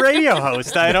talented radio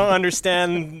host. I don't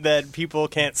understand that people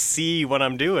can't see what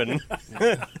I'm doing.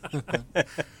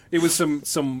 It was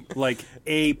some like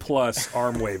A+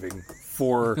 arm waving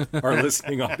for our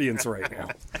listening audience right now.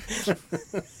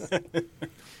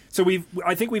 So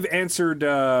I think we've answered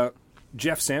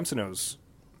Jeff Samsono's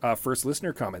first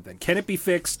listener comment. Then, can it be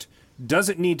fixed? Does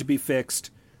it need to be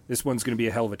fixed? This one's going to be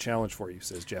a hell of a challenge for you,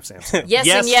 says Jeff Samson. yes,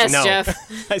 and yes, no.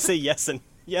 Jeff. I say yes and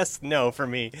yes, no for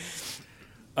me.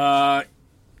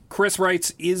 Chris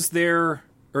writes, there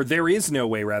is no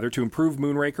way, rather, to improve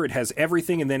Moonraker. It has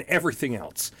everything and then everything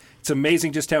else. It's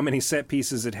amazing just how many set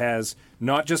pieces it has.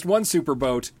 Not just one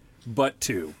superboat, but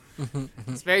two.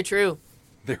 It's very true.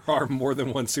 There are more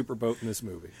than one superboat in this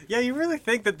movie. Yeah, you really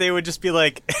think that they would just be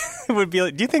like, it would be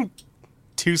like, do you think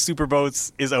 2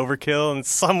 superboats is overkill? And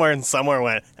somewhere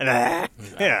went,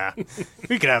 yeah,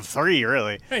 we could have 3,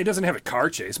 really. Hey, he doesn't have a car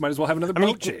chase. Might as well have another I mean,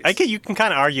 boat chase. you can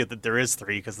kind of argue that there is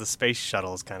 3 because the space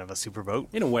shuttle is kind of a superboat.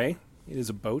 In a way, it is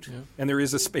a boat. And there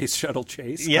is a space shuttle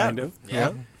chase, Yeah. kind of.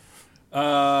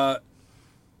 yeah.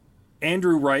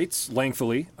 Andrew writes,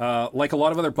 lengthily, like a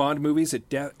lot of other Bond movies, it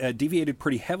deviated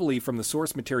pretty heavily from the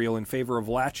source material in favor of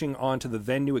latching onto the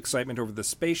then-new excitement over the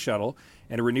space shuttle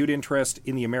and a renewed interest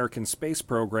in the American space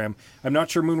program. I'm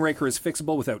not sure Moonraker is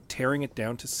fixable without tearing it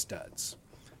down to studs.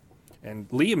 And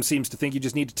Liam seems to think you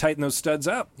just need to tighten those studs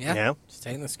up. Yeah. Yeah. Just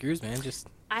tighten the screws, man. Just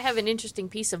I have an interesting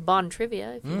piece of Bond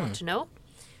trivia, if you want to know.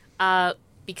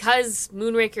 Because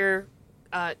Moonraker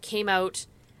came out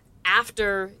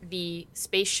after the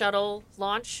space shuttle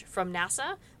launch from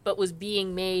NASA, but was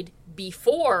being made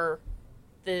before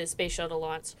the space shuttle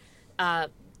launch,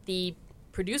 the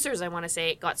producers, I want to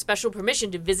say, got special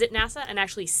permission to visit NASA and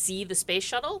actually see the space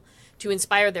shuttle to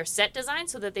inspire their set design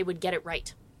so that they would get it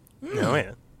right. Oh,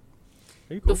 yeah.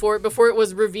 Very cool. Before it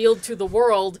was revealed to the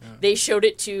world, they showed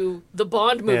it to the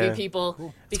Bond movie Yeah.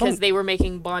 people because they were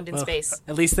making Bond in space.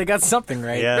 at least they got something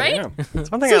right. Yeah. Right? Yeah. It's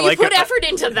one thing So I you like. put effort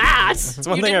into that. It's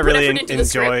one You thing I didn't put really effort into the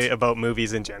enjoy script. about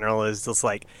movies in general is just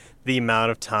like the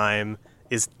amount of time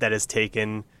that is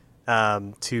taken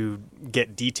to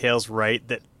get details right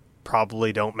that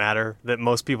probably don't matter, that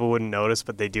most people wouldn't notice,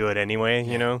 but they do it anyway.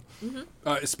 You know?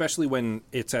 Especially when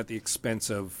it's at the expense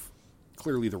of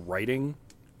clearly the writing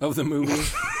of the movie.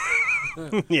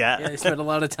 Yeah. They spent a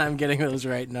lot of time getting those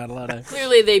right. Not a lot of.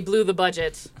 Clearly, they blew the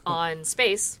budget on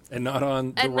space And not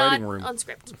on the and writing not room. on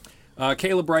script.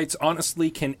 Caleb writes,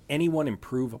 honestly, can anyone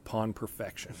improve upon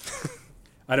perfection?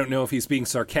 I don't know if he's being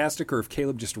sarcastic or if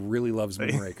Caleb just really loves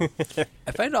Moonraker.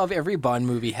 I find every Bond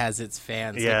movie has its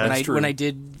fans. Yeah, like that's true. when I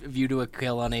did View to a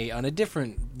Kill on a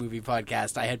different movie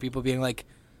podcast, I had people being like,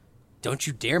 Don't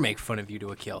you dare make fun of You to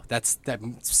a Kill. That's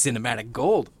cinematic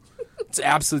gold. It's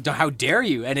absolute. How dare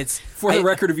you? And it's For the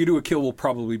record, of You to a Kill will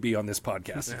probably be on this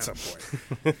podcast at some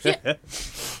point. Yeah.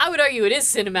 I would argue it is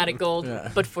cinematic gold,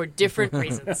 but for different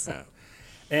reasons.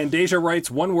 And Deja writes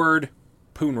one word: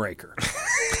 Poonraker.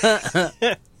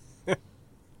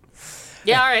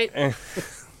 Yeah, all right.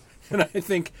 And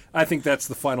I think that's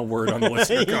the final word on the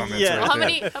listener comments. Yeah. Right Well,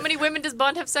 there. how many women does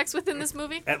Bond have sex with in this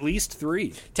movie? At least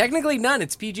 3. technically none.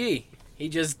 It's PG. He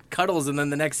just cuddles, and then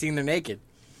the next scene they're naked.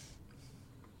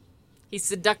 He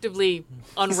seductively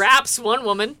unwraps one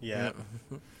woman. Yeah.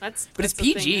 But it's that's the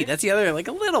PG. thing, right? That's the other. Like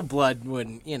a little blood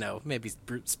wouldn't, maybe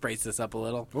spice this up a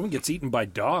little. Woman gets eaten by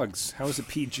dogs. How is it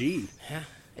PG?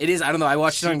 It is. I don't know. I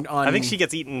watched it on. I think she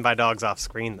gets eaten by dogs off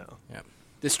screen, though. Yeah.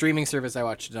 The streaming service I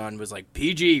watched it on was like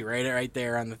PG right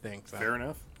there on the thing. So. Fair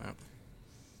enough.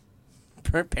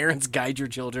 Parents, guide your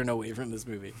children away from this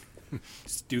movie.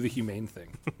 Just do the humane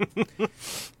thing.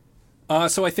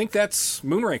 So I think that's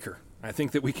Moonraker. I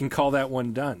think that we can call that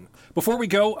one done. Before we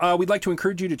go, we'd like to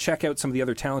encourage you to check out some of the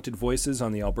other talented voices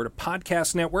on the Alberta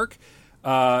Podcast Network,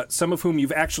 some of whom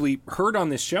you've actually heard on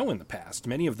this show in the past.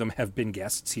 Many of them have been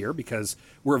guests here because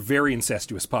we're a very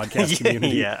incestuous podcast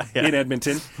community Yeah. in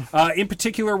Edmonton. In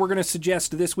particular, we're going to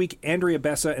suggest this week Andrea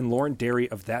Bessa and Lauren Derry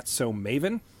of That's So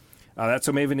Maven. That's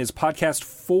So Maven is a podcast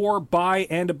for, by,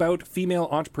 and about female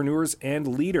entrepreneurs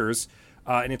and leaders.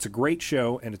 And it's a great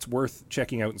show, and it's worth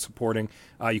checking out and supporting.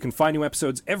 You can find new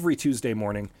episodes every Tuesday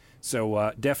morning,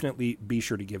 so definitely be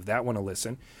sure to give that one a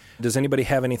listen. Does anybody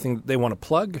have anything they want to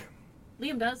plug?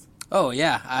 Liam does. Oh,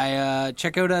 yeah. I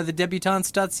check out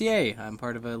thedebutantes.ca. I'm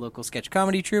part of a local sketch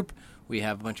comedy troupe. We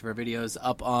have a bunch of our videos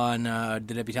up on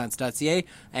thedebutantes.ca.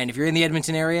 And if you're in the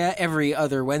Edmonton area, every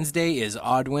other Wednesday is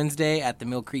Odd Wednesday at the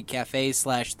Mill Creek Cafe /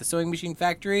 the Sewing Machine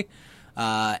Factory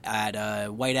at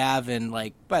White Ave and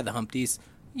by the Humpties.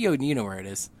 You know where it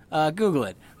is. Google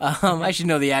it. I should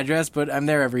know the address, but I'm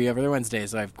there every other Wednesday,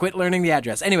 so I've quit learning the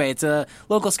address. Anyway, it's a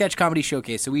local sketch comedy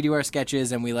showcase, so we do our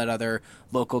sketches and we let other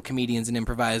local comedians and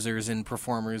improvisers and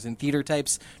performers and theater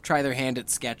types try their hand at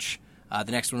sketch.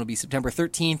 The next one will be September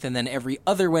 13th, and then every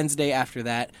other Wednesday after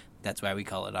that. That's why we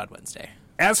call it Odd Wednesday.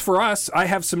 As for us, I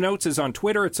Have Some Notes is on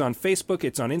Twitter, it's on Facebook,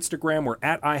 it's on Instagram. We're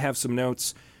at I Have Some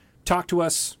Notes. Talk to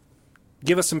us.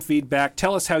 Give us some feedback.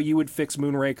 Tell us how you would fix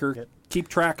Moonraker. Yep. Keep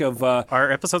track of...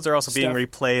 Our episodes are also being stuff.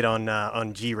 replayed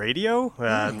on G Radio.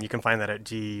 You can find that at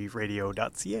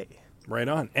gradio.ca. Right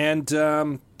on. And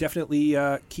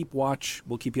definitely keep watch.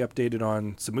 We'll keep you updated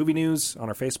on some movie news on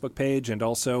our Facebook page and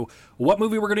also what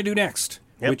movie we're going to do next,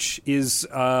 which is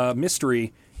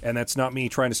mystery. And that's not me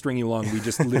trying to string you along. We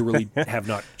just literally have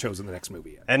not chosen the next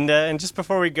movie yet. And just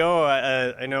before we go,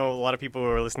 I know a lot of people who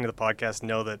are listening to the podcast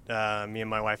know that me and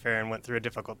my wife Erin went through a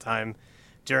difficult time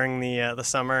during the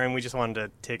summer, and we just wanted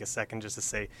to take a second just to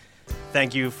say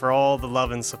thank you for all the love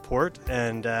and support,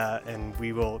 and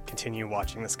we will continue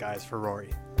watching the skies for Rory.